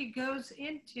energy goes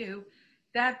into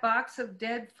that box of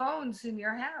dead phones in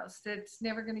your house that's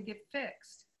never going to get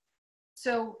fixed.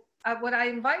 So what I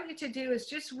invite you to do is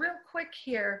just real quick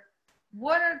here,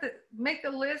 make a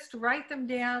list, write them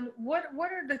down. What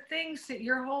are the things that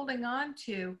you're holding on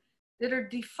to that are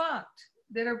defunct,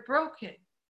 that are broken?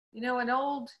 You know, an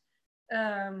old,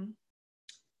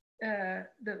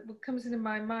 what comes into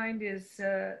my mind is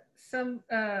some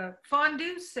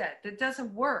fondue set that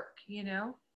doesn't work, you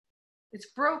know, it's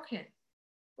broken.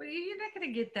 Well, you're not going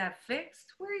to get that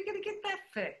fixed. Where are you going to get that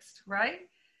fixed, right?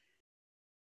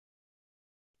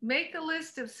 Make a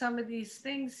list of some of these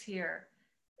things here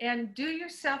and do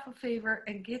yourself a favor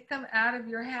and get them out of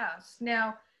your house.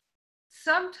 Now,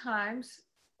 sometimes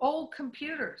old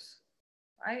computers,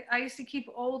 right? I used to keep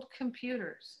old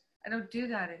computers. I don't do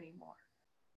that anymore.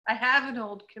 I have an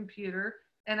old computer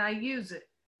and I use it.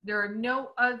 There are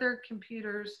no other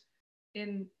computers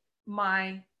in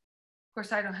of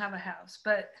course, I don't have a house,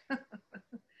 but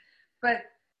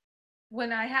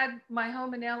when I had my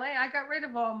home in LA, I got rid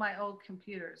of all my old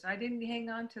computers. I didn't hang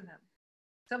on to them.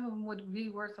 Some of them would be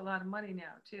worth a lot of money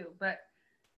now too. But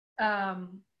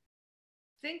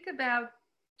think about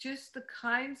just the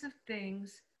kinds of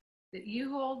things that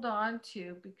you hold on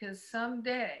to, because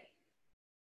someday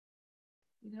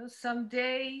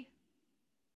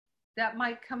that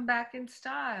might come back in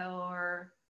style,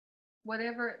 or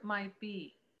whatever it might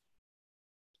be.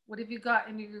 What have you got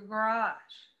in your garage?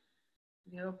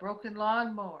 You know, a broken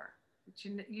lawnmower. But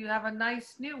you have a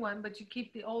nice new one, but you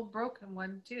keep the old broken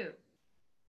one too.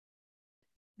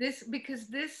 Because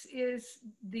this is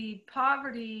the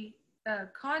poverty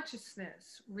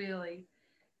consciousness, really.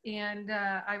 And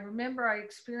I remember I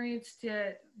experienced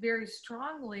it very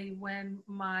strongly when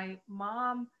my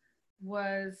mom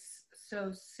was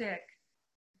so sick,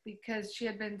 because she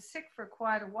had been sick for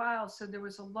quite a while. So there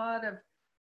was a lot of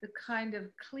the kind of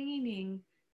cleaning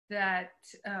that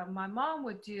my mom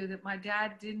would do that my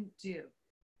dad didn't do.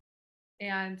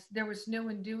 And there was no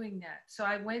one doing that. So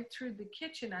I went through the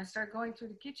kitchen. I started going through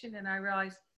the kitchen and I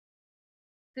realized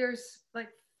there's like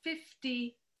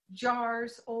 50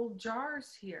 old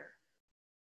jars here.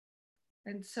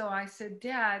 And so I said,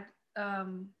 Dad,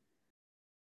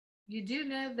 you do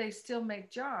know they still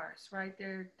make jars, right?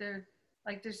 They're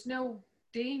like, there's no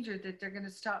danger that they're going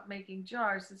to stop making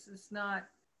jars. This is not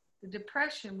the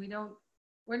Depression.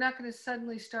 We're not going to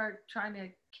suddenly start trying to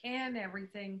can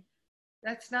everything.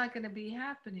 That's not going to be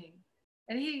happening.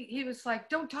 And he was like,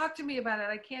 don't talk to me about it.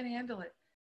 I can't handle it.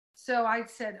 So I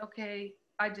said, okay,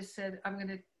 I just said, I'm going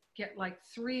to get like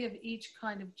 3 of each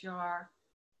kind of jar,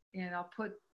 and I'll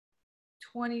put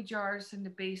 20 jars in the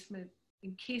basement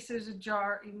in case there's a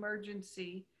jar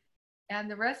emergency. And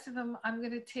the rest of them I'm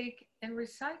going to take and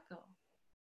recycle.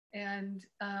 And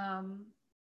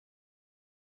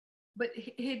but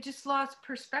he had just lost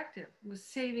perspective, was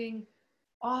saving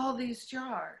all these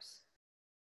jars.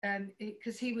 And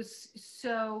because he was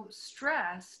so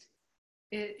stressed,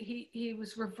 he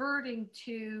was reverting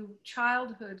to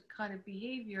childhood kind of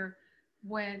behavior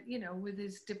when, you know, with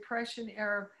his depression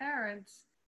era parents,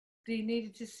 they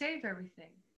needed to save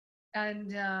everything.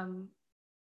 And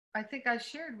I think I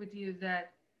shared with you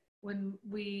that when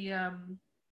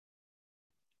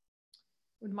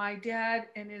when my dad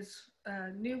and his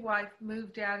new wife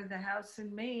moved out of the house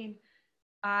in Maine,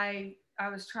 I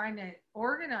was trying to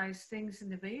organize things in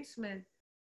the basement,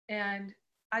 and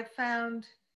I found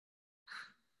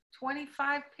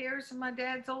 25 pairs of my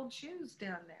dad's old shoes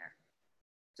down there.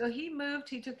 So he moved,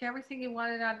 he took everything he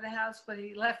wanted out of the house, but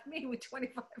he left me with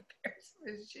 25 pairs of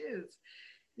his shoes,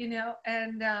 you know,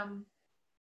 and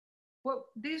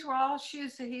these were all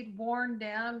shoes that he'd worn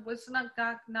down, was not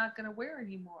going to wear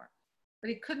anymore. But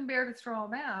he couldn't bear to throw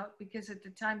them out because at the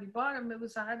time he bought them, it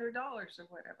was $100 or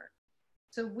whatever.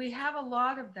 So we have a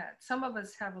lot of that. Some of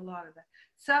us have a lot of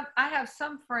that. I have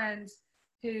some friends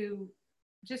who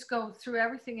just go through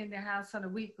everything in their house on a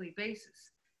weekly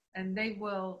basis, and they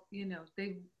will, you know,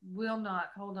 they will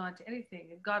not hold on to anything.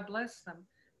 And God bless them.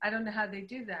 I don't know how they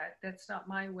do that. That's not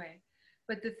my way.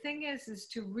 But the thing is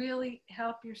to really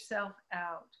help yourself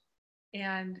out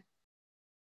and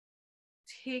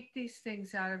take these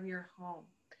things out of your home.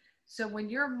 So when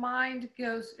your mind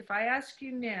goes, if I ask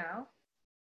you now,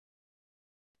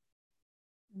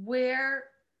 where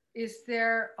is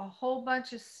there a whole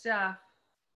bunch of stuff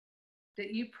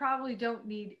that you probably don't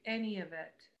need any of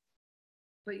it,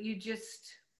 but you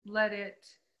just let it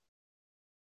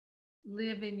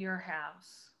live in your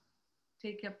house,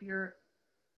 take up your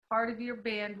part of your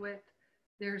bandwidth,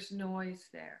 there's noise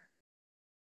there.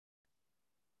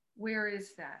 Where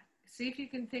is that? See if you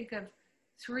can think of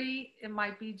 3. It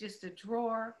might be just a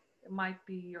drawer. It might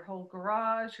be your whole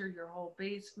garage or your whole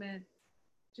basement.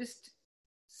 Just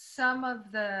some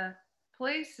of the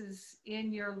places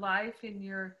in your life, in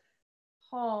your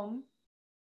home,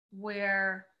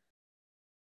 where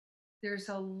there's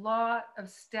a lot of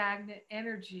stagnant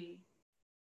energy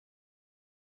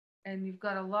and you've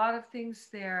got a lot of things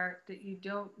there that you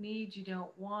don't need, you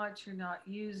don't want, you're not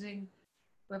using,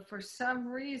 but for some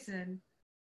reason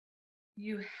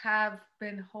you have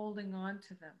been holding on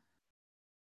to them.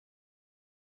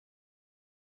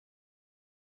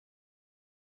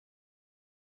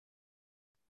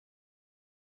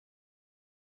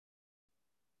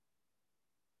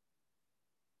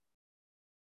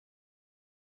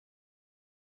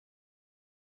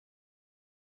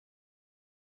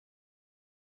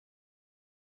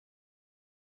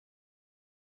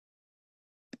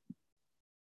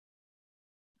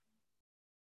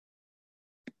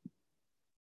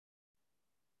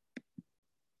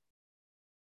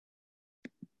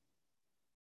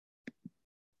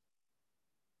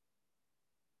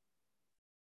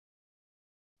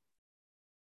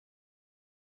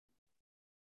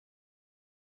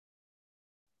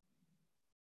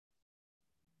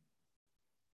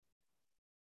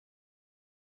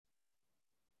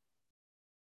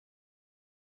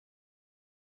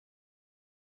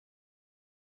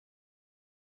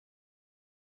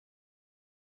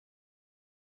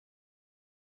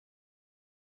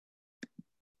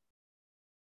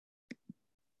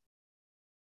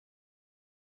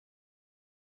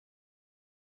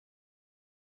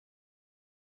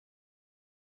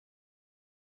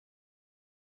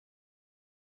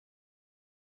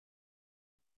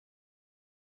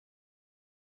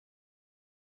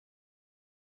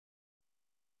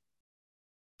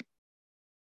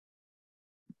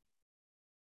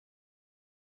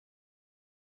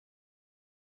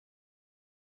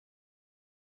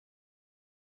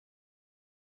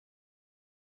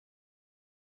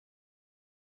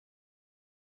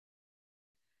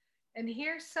 And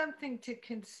here's something to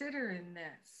consider in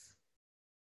this.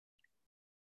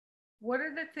 What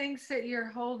are the things that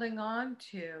you're holding on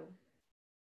to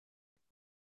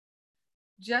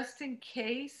just in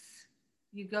case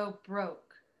you go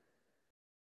broke?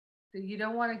 That you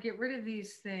don't want to get rid of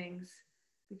these things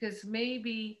because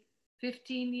maybe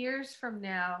 15 years from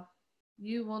now,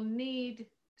 you will need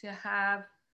to have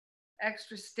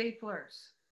extra staplers,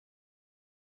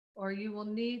 or you will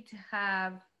need to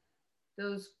have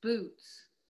those boots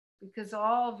because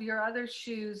all of your other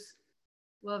shoes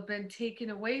will have been taken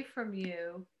away from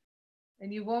you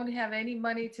and you won't have any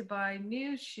money to buy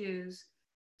new shoes.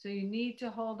 So you need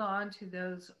to hold on to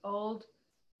those old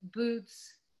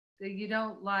boots that you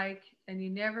don't like and you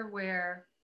never wear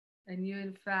and you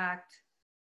in fact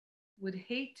would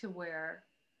hate to wear.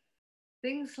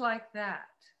 Things like that.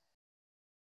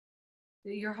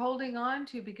 that you're holding on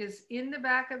to, because in the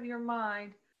back of your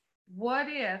mind, what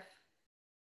if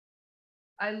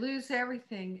I lose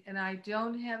everything and I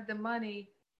don't have the money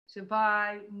to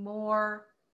buy more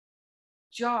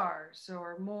jars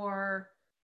or more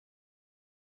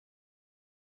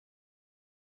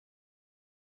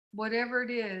whatever it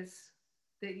is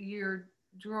that your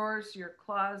drawers, your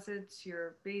closets,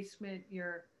 your basement,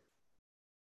 your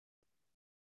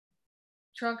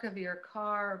trunk of your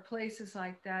car, or places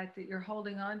like that, that you're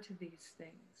holding on to these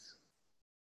things.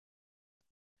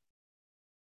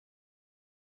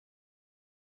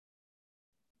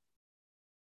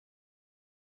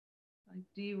 Like,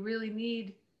 do you really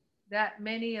need that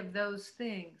many of those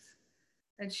things?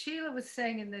 And Sheila was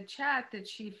saying in the chat that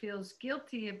she feels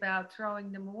guilty about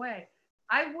throwing them away.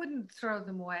 I wouldn't throw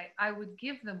them away. I would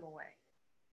give them away.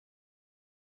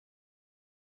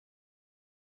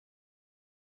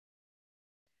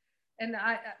 And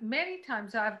many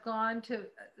times I've gone to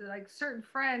like certain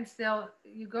friends,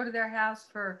 you go to their house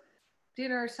for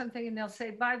dinner or something, and they'll say,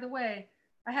 by the way,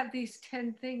 I have these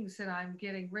 10 things that I'm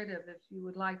getting rid of if you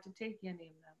would like to take any of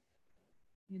them,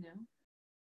 you know?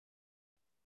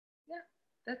 Yeah,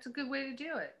 that's a good way to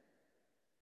do it.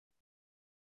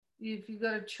 If you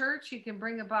go to church, you can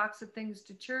bring a box of things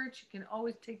to church. You can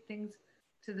always take things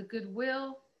to the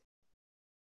Goodwill,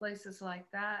 places like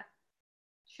that,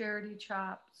 charity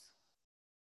shops.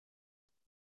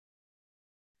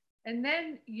 And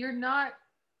then you're not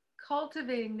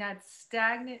cultivating that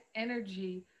stagnant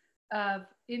energy of,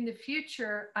 in the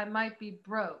future, I might be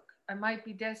broke, I might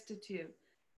be destitute.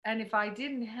 And if I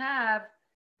didn't have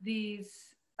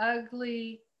these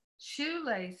ugly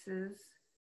shoelaces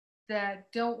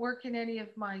that don't work in any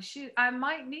of my shoes, I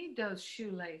might need those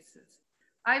shoelaces.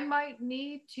 I might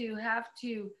need to have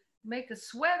to make a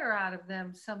sweater out of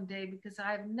them someday because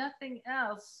I have nothing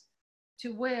else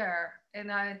to wear.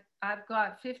 And I've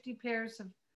got 50 pairs of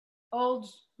old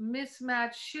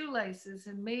mismatched shoelaces,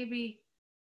 and maybe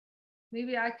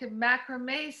I could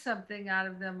macrame something out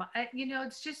of them.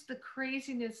 It's just the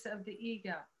craziness of the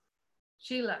ego.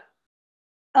 Sheila.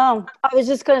 I was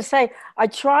just going to say, I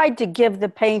tried to give the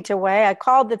paint away. I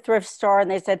called the thrift store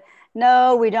and they said,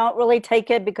 no, we don't really take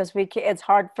it because it's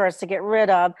hard for us to get rid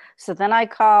of. So then I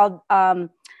called the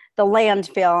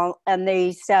landfill, and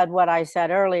they said what I said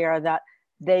earlier, that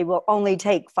they will only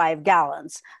take 5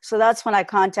 gallons. So that's when I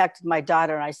contacted my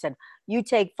daughter and I said, you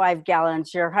take 5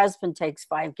 gallons, your husband takes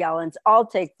 5 gallons, I'll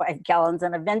take 5 gallons,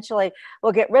 and eventually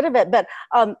we'll get rid of it. But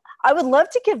I would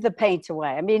love to give the paint away.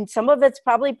 I mean, some of it's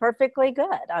probably perfectly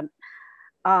good.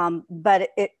 But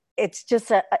it's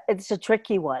just it's a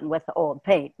tricky one with the old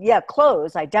paint. Yeah,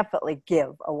 clothes I definitely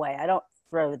give away. I don't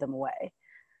throw them away.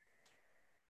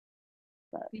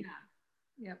 But.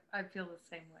 Yeah, I feel the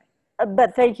same way.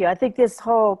 But thank you. I think this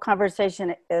whole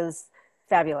conversation is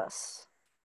fabulous.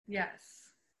 Yes.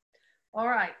 All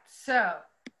right. So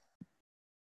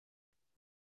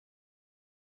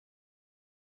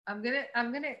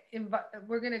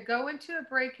we're gonna go into a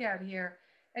breakout here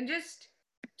and just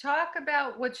talk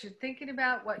about what you're thinking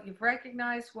about, what you've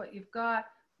recognized, what you've got.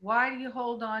 Why do you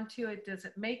hold on to it? Does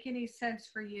it make any sense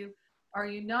for you? Are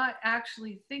you not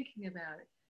actually thinking about it?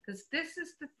 Because this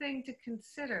is the thing to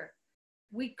consider.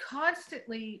 We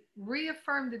constantly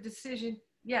reaffirm the decision,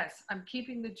 yes, I'm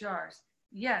keeping the jars.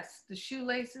 Yes, the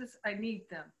shoelaces, I need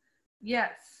them.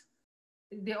 Yes,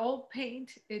 the old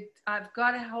paint, I've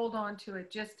got to hold on to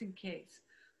it just in case,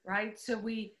 right? So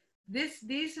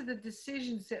these are the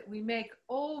decisions that we make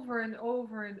over and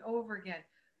over and over again,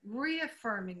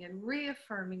 reaffirming and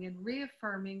reaffirming and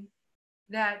reaffirming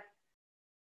that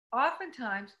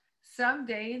oftentimes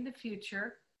someday in the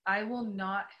future, I will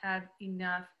not have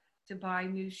enough to buy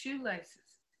new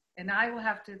shoelaces, and I will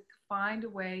have to find a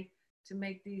way to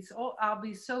make these. Oh, I'll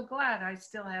be so glad I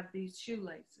still have these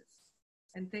shoelaces,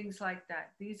 and things like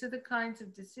that. These are the kinds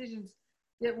of decisions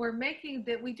that we're making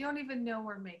that we don't even know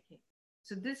we're making.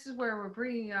 So this is where we're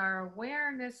bringing our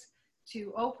awareness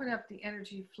to open up the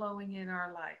energy flowing in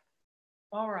our life.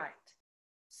 All right,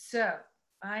 so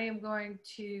I am going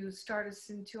to start us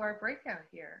into our breakout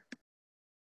here.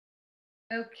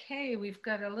 Okay, we've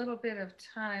got a little bit of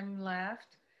time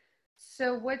left.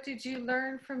 So what did you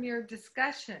learn from your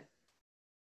discussion?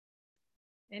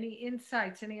 Any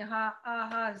insights, any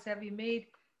ahas? Have you made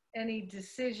any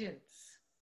decisions?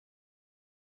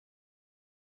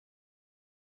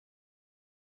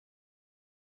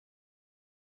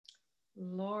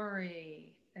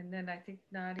 Lori, and then I think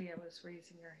Nadia was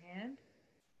raising her hand.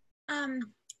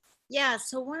 Yeah,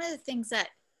 so one of the things that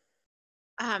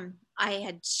I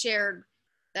had shared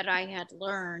that I had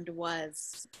learned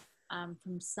was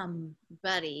from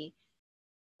somebody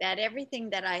that everything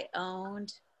that I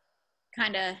owned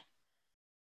kind of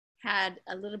had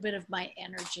a little bit of my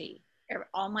energy.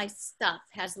 All my stuff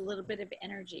has a little bit of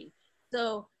energy.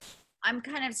 So I'm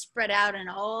kind of spread out in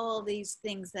all these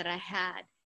things that I had.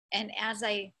 And as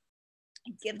I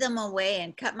give them away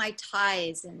and cut my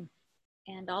ties and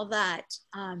all that,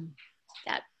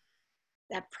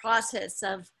 that process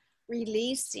of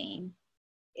releasing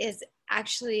is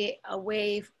actually a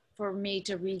way for me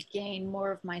to regain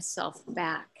more of myself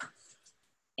back.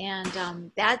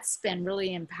 And that's been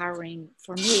really empowering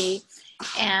for me.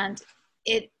 And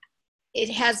it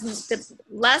has, the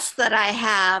less that I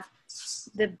have,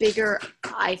 the bigger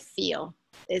I feel.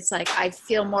 It's like I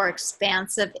feel more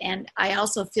expansive, and I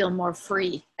also feel more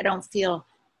free. I don't feel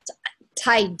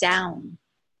tied down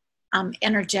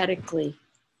energetically.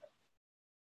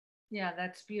 Yeah,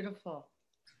 that's beautiful.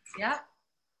 Yeah.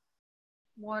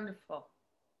 Wonderful.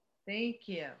 Thank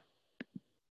you.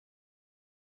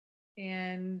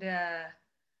 And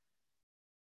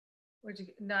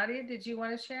Nadia, did you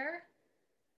want to share?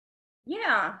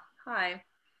 Yeah. Hi.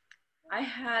 I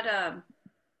had an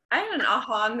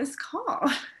aha on this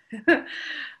call.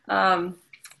 Cause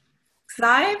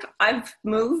I've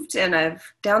moved and I've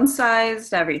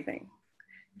downsized everything.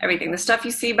 The stuff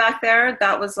you see back there,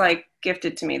 that was like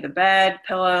gifted to me. The bed,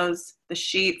 pillows, the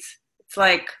sheets. It's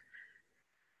like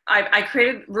I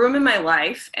created room in my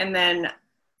life, and then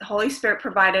the Holy Spirit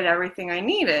provided everything I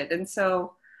needed. And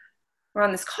so we're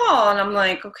on this call, and I'm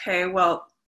like, okay, well,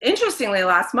 interestingly,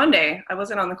 last Monday, I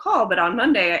wasn't on the call, but on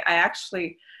Monday, I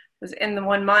actually was in the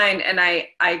one mind, and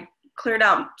I cleared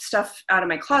out stuff out of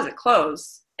my closet,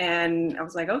 clothes. And I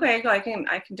was like, okay, I can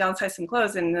downsize some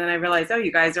clothes. And then I realized, oh,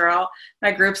 you guys are all,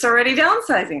 my group's already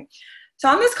downsizing. So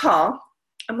on this call,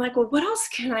 I'm like, well, what else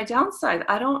can I downsize?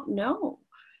 I don't know.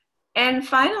 And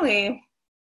finally,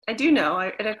 I do know,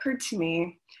 it occurred to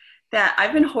me that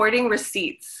I've been hoarding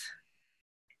receipts.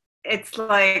 It's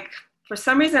like, for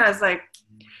some reason, I was like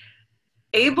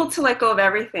able to let go of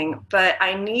everything, but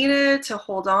I needed to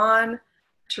hold on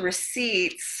to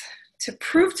receipts to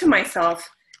prove to myself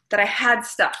that I had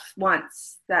stuff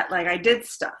once, that like I did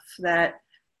stuff, that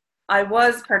I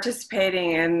was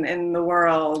participating in the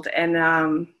world. And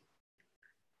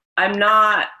I'm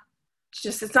not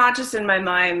just, it's not just in my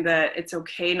mind that it's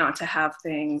okay not to have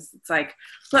things. It's like,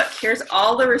 look, here's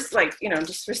all the,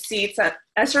 just receipts.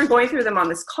 I started going through them on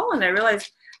this call, and I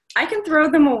realized I can throw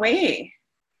them away.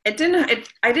 I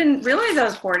didn't realize I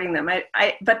was hoarding them.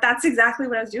 But that's exactly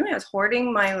what I was doing. I was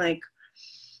hoarding my like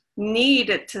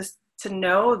need to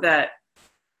know that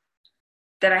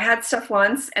I had stuff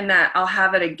once and that I'll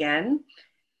have it again.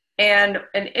 And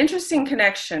an interesting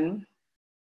connection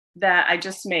that I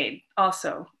just made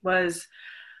also was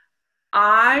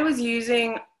I was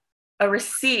using a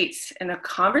receipt in a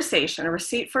conversation, a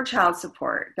receipt for child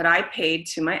support that I paid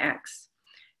to my ex.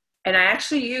 And I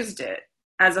actually used it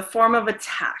as a form of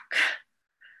attack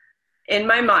in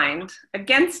my mind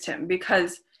against him,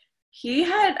 because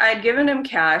I'd given him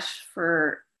cash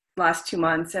for last 2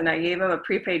 months, and I gave him a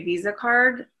prepaid Visa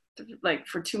card like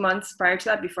for 2 months prior to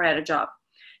that, before I had a job,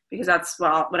 because that's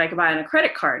what I could buy on a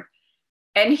credit card.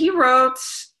 And he wrote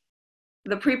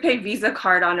the prepaid Visa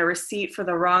card on a receipt for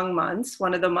the wrong months,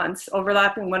 one of the months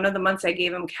overlapping one of the months I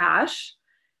gave him cash.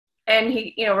 And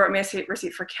he, wrote me a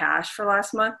receipt for cash for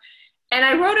last month. And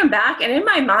I wrote him back, and in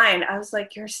my mind, I was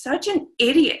like, you're such an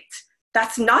idiot.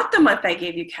 That's not the month I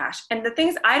gave you cash. And the thing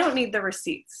is, I don't need the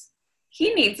receipts.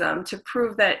 He needs them to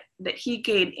prove that he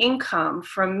gained income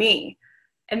from me.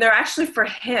 And they're actually for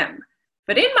him.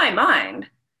 But in my mind,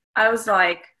 I was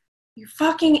like, you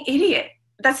fucking idiot.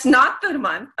 That's not the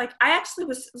month. Like, I actually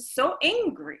was so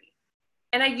angry.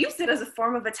 And I used it as a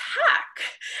form of attack.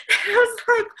 And I was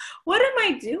like, what am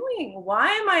I doing? Why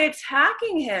am I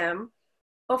attacking him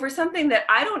over something that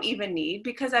I don't even need?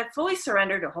 Because I've fully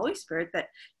surrendered to Holy Spirit, that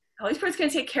Holy Spirit's going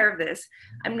to take care of this.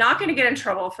 I'm not going to get in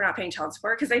trouble for not paying child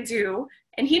support, because I do.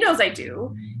 And he knows I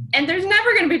do. And there's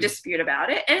never going to be a dispute about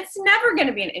it. And it's never going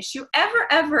to be an issue ever,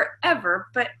 ever, ever.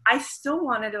 But I still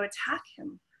wanted to attack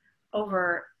him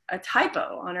over a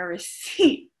typo on a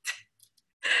receipt.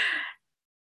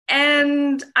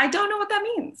 And I don't know what that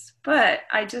means, but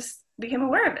I just became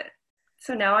aware of it.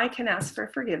 So now I can ask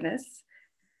for forgiveness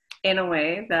in a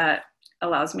way that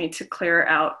allows me to clear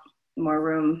out more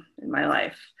room in my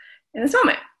life in this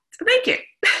moment. So thank you.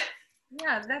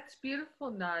 Yeah, that's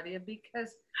beautiful, Nadia,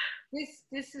 because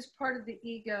this is part of the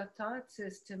ego thought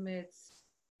system. It's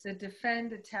the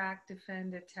defend, attack.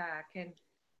 And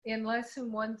in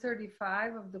lesson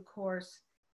 135 of the course,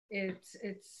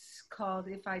 it's called,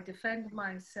 if I defend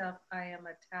myself, I am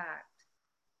attacked.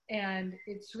 And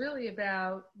it's really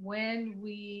about when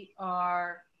we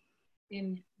are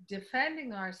in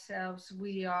defending ourselves,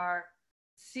 we are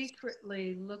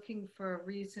secretly looking for a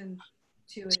reason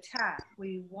to attack.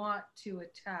 We want to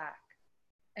attack.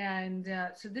 And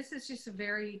so this is just a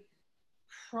very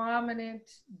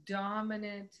prominent,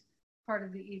 dominant part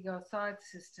of the ego thought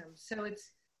system. So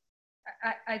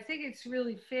I think it's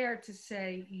really fair to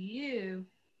say you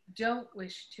don't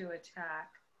wish to attack.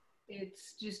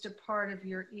 It's just a part of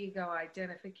your ego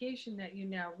identification that you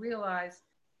now realize,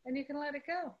 and you can let it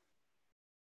go.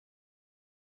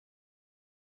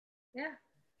 Yeah.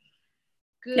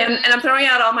 Good. Yeah, and I'm throwing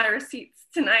out all my receipts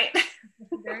tonight.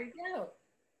 There you go.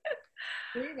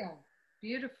 There you go.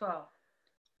 Beautiful. All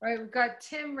right, we've got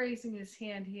Tim raising his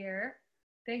hand here.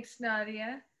 Thanks,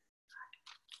 Nadia.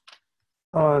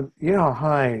 Yeah,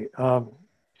 hi.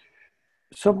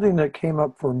 Something that came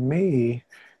up for me,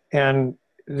 and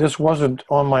this wasn't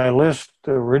on my list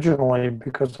originally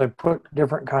because I put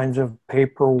different kinds of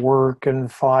paperwork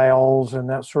and files and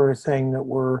that sort of thing that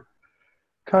were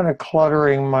kind of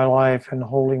cluttering my life and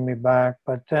holding me back.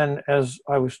 But then as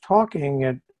I was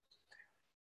talking,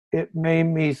 it made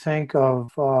me think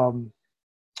of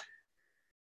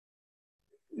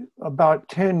about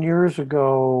 10 years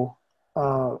ago,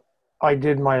 I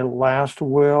did my last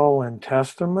will and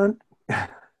testament.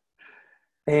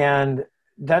 And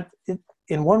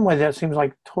in one way that seems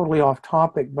like totally off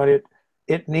topic, but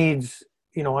it needs,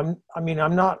 I'm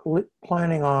not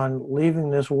planning on leaving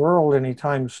this world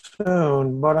anytime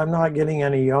soon, but I'm not getting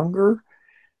any younger.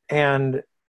 And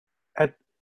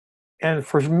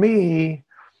for me,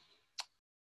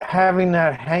 having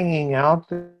that hanging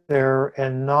out there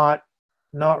and not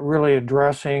really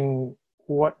addressing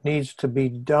what needs to be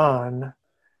done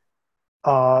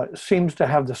seems to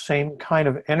have the same kind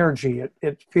of energy.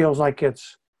 It feels like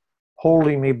it's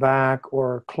holding me back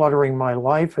or cluttering my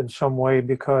life in some way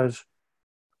because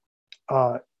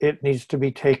it needs to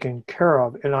be taken care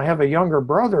of. And I have a younger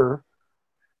brother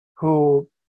who,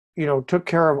 took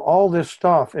care of all this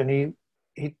stuff. And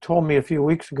he told me a few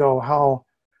weeks ago how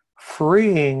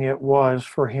freeing it was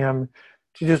for him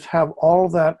to just have all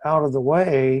that out of the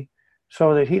way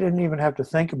so that he didn't even have to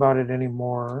think about it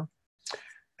anymore.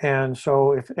 And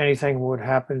so if anything would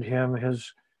happen to him,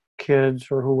 his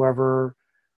kids or whoever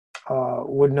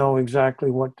would know exactly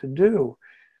what to do.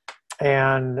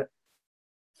 And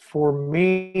for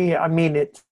me,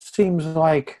 it seems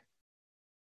like,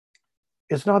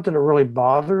 it's not that it really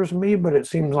bothers me, but it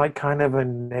seems like kind of a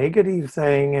negative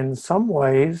thing in some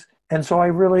ways. And so I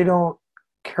really don't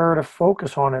care to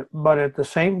focus on it. But at the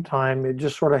same time, it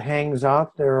just sort of hangs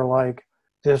out there like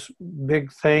this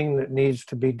big thing that needs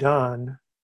to be done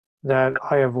that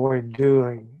I avoid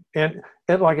doing. And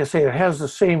like I say, it has the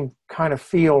same kind of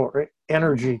feel or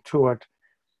energy to it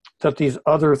that these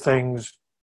other things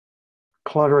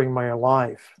cluttering my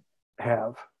life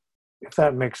have, if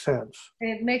that makes sense.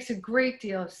 It makes a great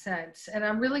deal of sense. And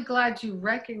I'm really glad you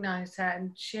recognized that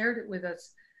and shared it with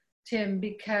us, Tim,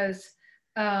 because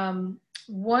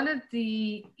one of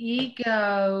the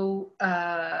ego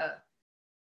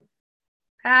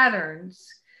patterns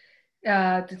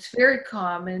that's very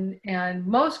common, and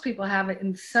most people have it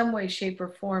in some way, shape, or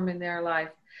form in their life.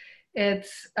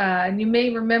 It's, and you may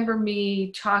remember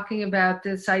me talking about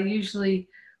this. I usually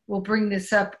will bring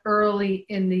this up early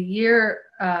in the year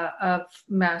of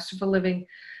Masterful Living,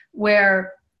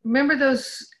 where, remember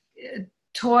those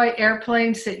toy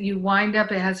airplanes that you wind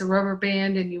up, it has a rubber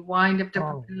band and you wind up the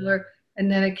propeller and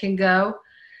then it can go.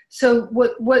 So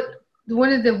what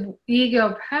one of the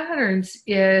ego patterns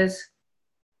is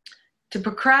to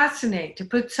procrastinate, to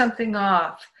put something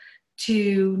off,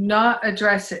 to not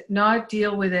address it, not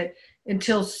deal with it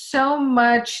until so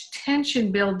much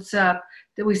tension builds up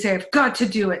that we say, I've got to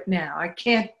do it now. I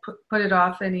can't put it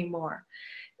off anymore.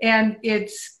 And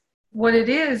what it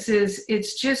is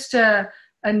it's just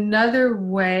another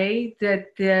way that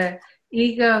the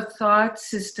ego thought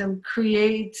system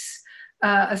creates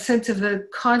a sense of a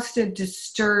constant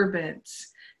disturbance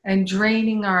and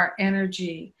draining our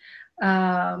energy.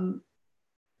 Does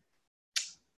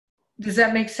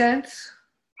that make sense?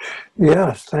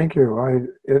 Yes, thank you.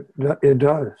 It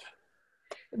does.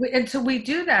 And so we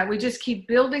do that. We just keep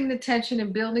building the tension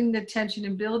and building the tension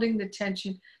and building the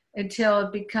tension until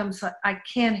it becomes like, I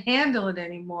can't handle it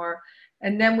anymore.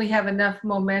 And then we have enough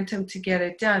momentum to get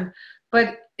it done.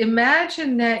 But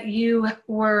imagine that you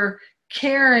were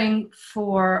caring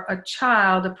for a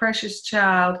child, a precious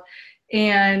child,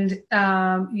 and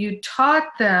you taught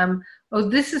them, oh,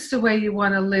 this is the way you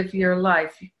want to live your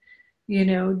life.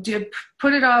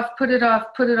 Put it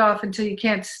off until you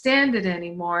can't stand it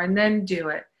anymore, and then do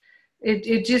it.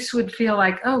 It just would feel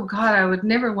like, oh God, I would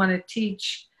never want to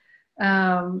teach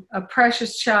a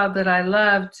precious child that I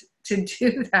loved to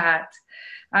do that,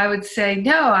 I would say,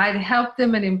 no, I'd help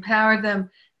them and empower them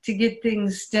to get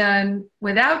things done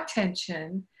without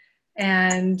tension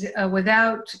and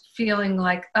without feeling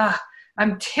like,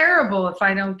 I'm terrible if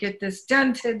I don't get this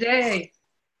done today.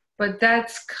 But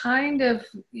that's kind of,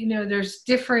 there's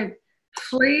different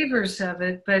flavors of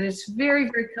it, but it's very,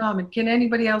 very common. Can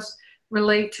anybody else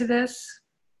relate to this?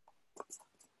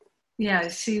 Yeah, I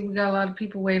see we got a lot of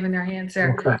people waving their hands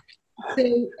there. Okay.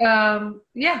 So,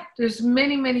 there's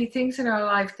many, many things in our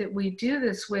life that we do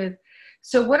this with.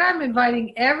 So what I'm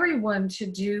inviting everyone to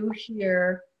do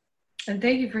here, and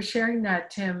thank you for sharing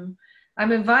that, Tim,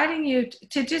 I'm inviting you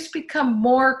to just become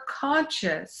more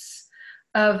conscious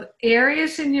of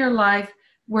areas in your life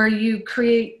where you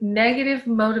create negative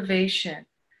motivation,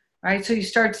 right? So you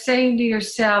start saying to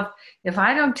yourself, if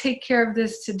I don't take care of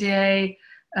this today,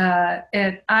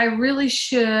 and I really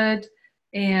should,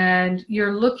 and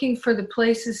you're looking for the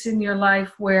places in your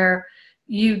life where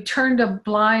you turned a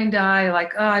blind eye,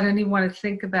 like, I don't even want to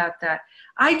think about that.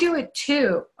 I do it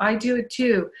too.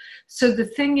 So the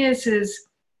thing is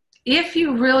if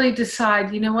you really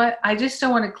decide, you know what, I just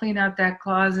don't want to clean out that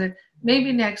closet,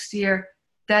 maybe next year,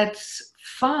 that's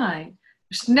fine.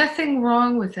 There's nothing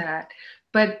wrong with that.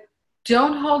 But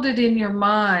don't hold it in your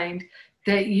mind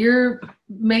that you're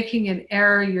making an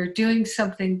error, you're doing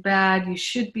something bad, you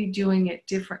should be doing it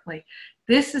differently.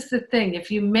 This is the thing.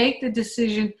 If you make the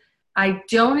decision, I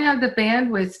don't have the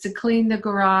bandwidth to clean the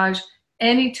garage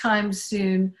anytime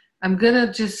soon, I'm going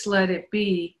to just let it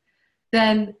be,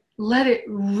 then let it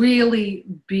really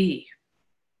be.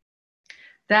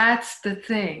 That's the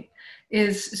thing.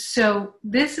 So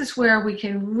this is where we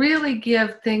can really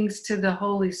give things to the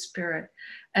Holy Spirit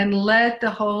and let the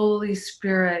Holy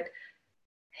Spirit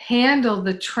handle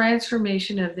the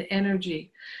transformation of the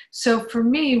energy. So for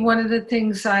me, one of the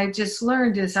things I just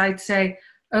learned is I'd say,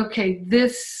 okay,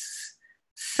 this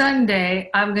Sunday,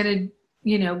 I'm going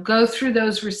to, go through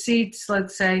those receipts,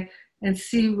 let's say, and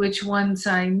see which ones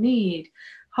I need.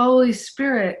 Holy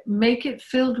Spirit, make it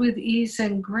filled with ease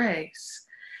and grace.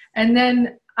 And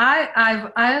then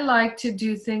I like to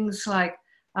do things like,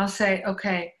 I'll say,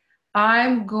 okay,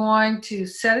 I'm going to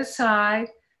set aside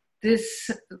this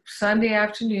Sunday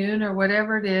afternoon or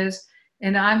whatever it is,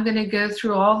 and I'm going to go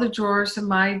through all the drawers of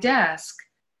my desk.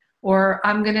 Or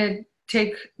I'm going to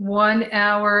take 1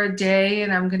 hour a day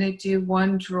and I'm going to do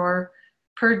one drawer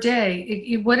per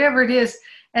day, whatever it is.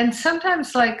 And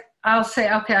sometimes I'll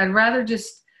say, okay, I'd rather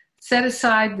just set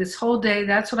aside this whole day.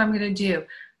 That's what I'm going to do.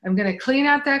 I'm going to clean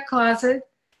out that closet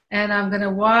and I'm going to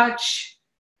watch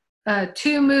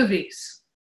 2 movies.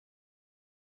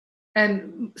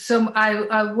 And so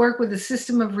I work with a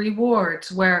system of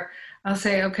rewards where I'll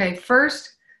say, okay,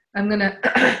 first I'm going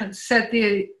to set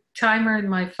the timer in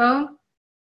my phone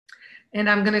and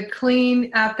I'm going to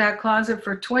clean out that closet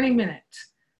for 20 minutes.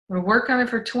 I'm going to work on it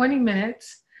for 20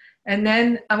 minutes and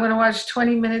then I'm going to watch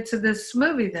 20 minutes of this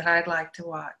movie that I'd like to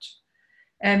watch.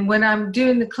 And when I'm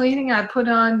doing the cleaning, I put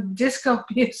on disco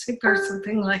music or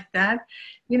something like that,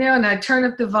 and I turn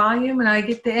up the volume and I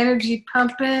get the energy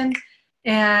pumping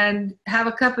and have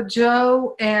a cup of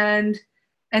joe. And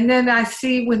then I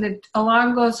see when the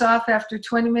alarm goes off after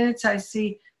 20 minutes, I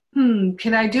see,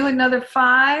 can I do another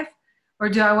 5? Or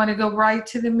do I want to go right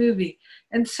to the movie?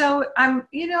 And so I'm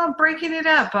breaking it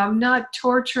up. I'm not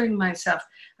torturing myself.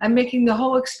 I'm making the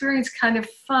whole experience kind of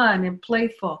fun and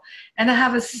playful. And I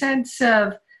have a sense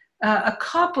of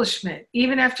accomplishment,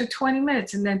 even after 20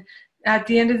 minutes. And then at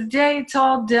the end of the day, it's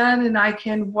all done and I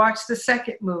can watch the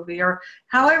second movie or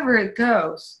however it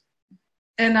goes.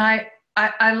 And I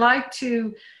like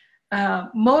to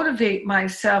motivate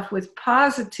myself with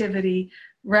positivity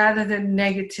rather than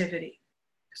negativity.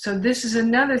 So this is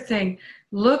another thing.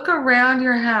 Look around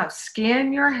your house,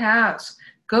 scan your house,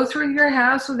 go through your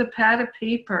house with a pad of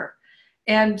paper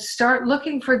and start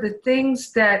looking for the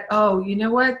things that, you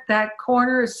know what, that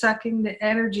corner is sucking the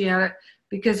energy out of it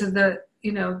because of the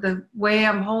way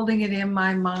I'm holding it in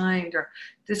my mind, or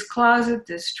this closet,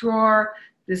 this drawer,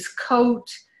 this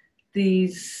coat,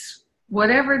 these,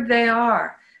 whatever they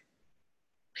are.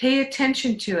 Pay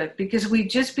attention to it because we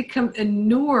just become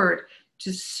inured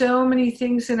to so many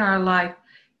things in our life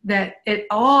that it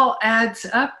all adds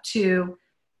up to,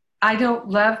 I don't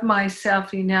love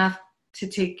myself enough to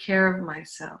take care of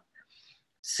myself.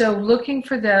 So looking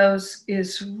for those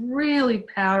is really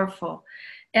powerful.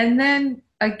 And then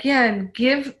again,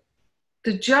 give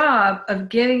the job of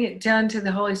getting it done to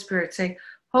the Holy Spirit. Say,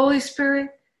 Holy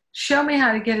Spirit, show me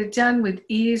how to get it done with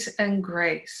ease and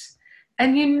grace.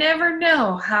 And you never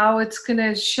know how it's going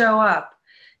to show up.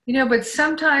 But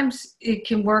sometimes it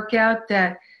can work out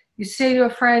that You say to a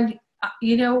friend,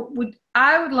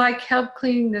 I would like help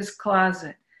cleaning this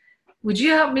closet. Would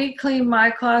you help me clean my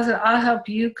closet? I'll help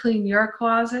you clean your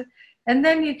closet. And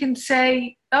then you can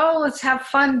say, oh, let's have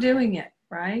fun doing it,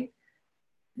 right?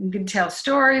 You can tell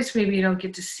stories. Maybe you don't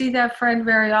get to see that friend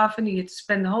very often. You get to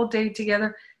spend the whole day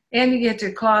together, and you get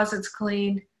your closets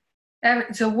cleaned.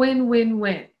 It's a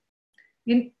win-win-win.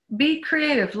 You be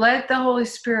creative. Let the Holy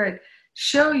Spirit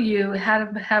show you how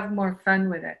to have more fun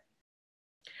with it.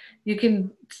 You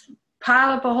can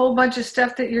pile up a whole bunch of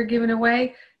stuff that you're giving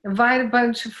away, invite a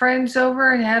bunch of friends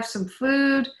over and have some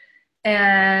food,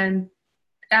 and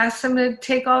ask them to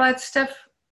take all that stuff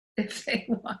if they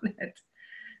want it.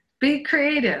 Be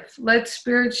creative. Let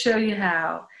Spirit show you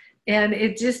how. And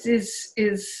it just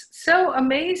is so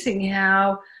amazing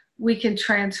how we can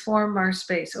transform our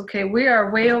space. Okay, we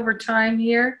are way over time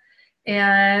here,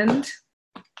 and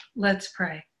let's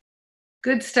pray.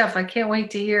 Good stuff. I can't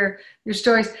wait to hear your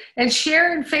stories. And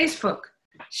share in Facebook.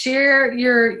 Share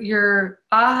your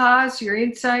ahas, your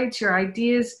insights, your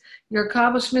ideas, your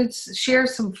accomplishments. Share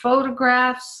some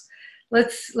photographs.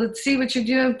 Let's see what you're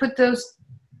doing. Put those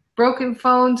broken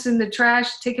phones in the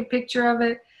trash. Take a picture of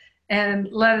it and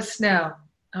let us know.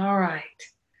 All right.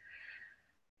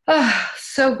 Oh,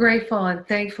 so grateful and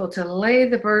thankful to lay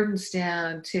the burdens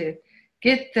down, to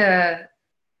get the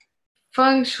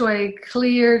feng shui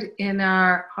cleared in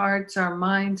our hearts, our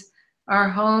minds, our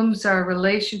homes, our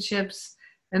relationships,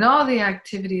 and all the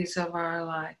activities of our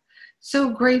life. So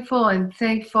grateful and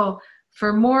thankful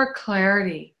for more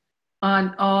clarity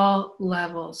on all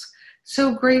levels.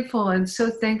 So grateful and so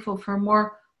thankful for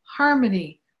more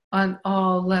harmony on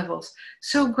all levels.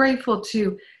 So grateful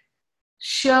to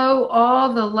show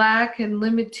all the lack and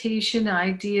limitation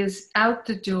ideas out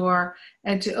the door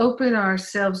and to open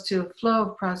ourselves to a flow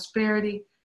of prosperity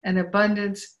and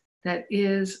abundance that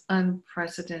is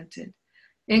unprecedented.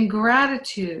 In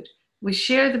gratitude, we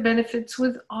share the benefits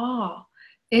with all.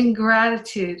 In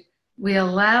gratitude, we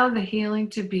allow the healing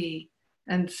to be,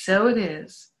 and so it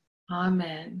is.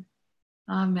 Amen.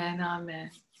 Amen.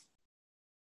 Amen.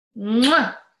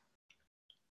 Mwah!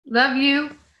 Love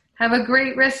you. Have a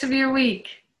great rest of your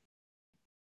week.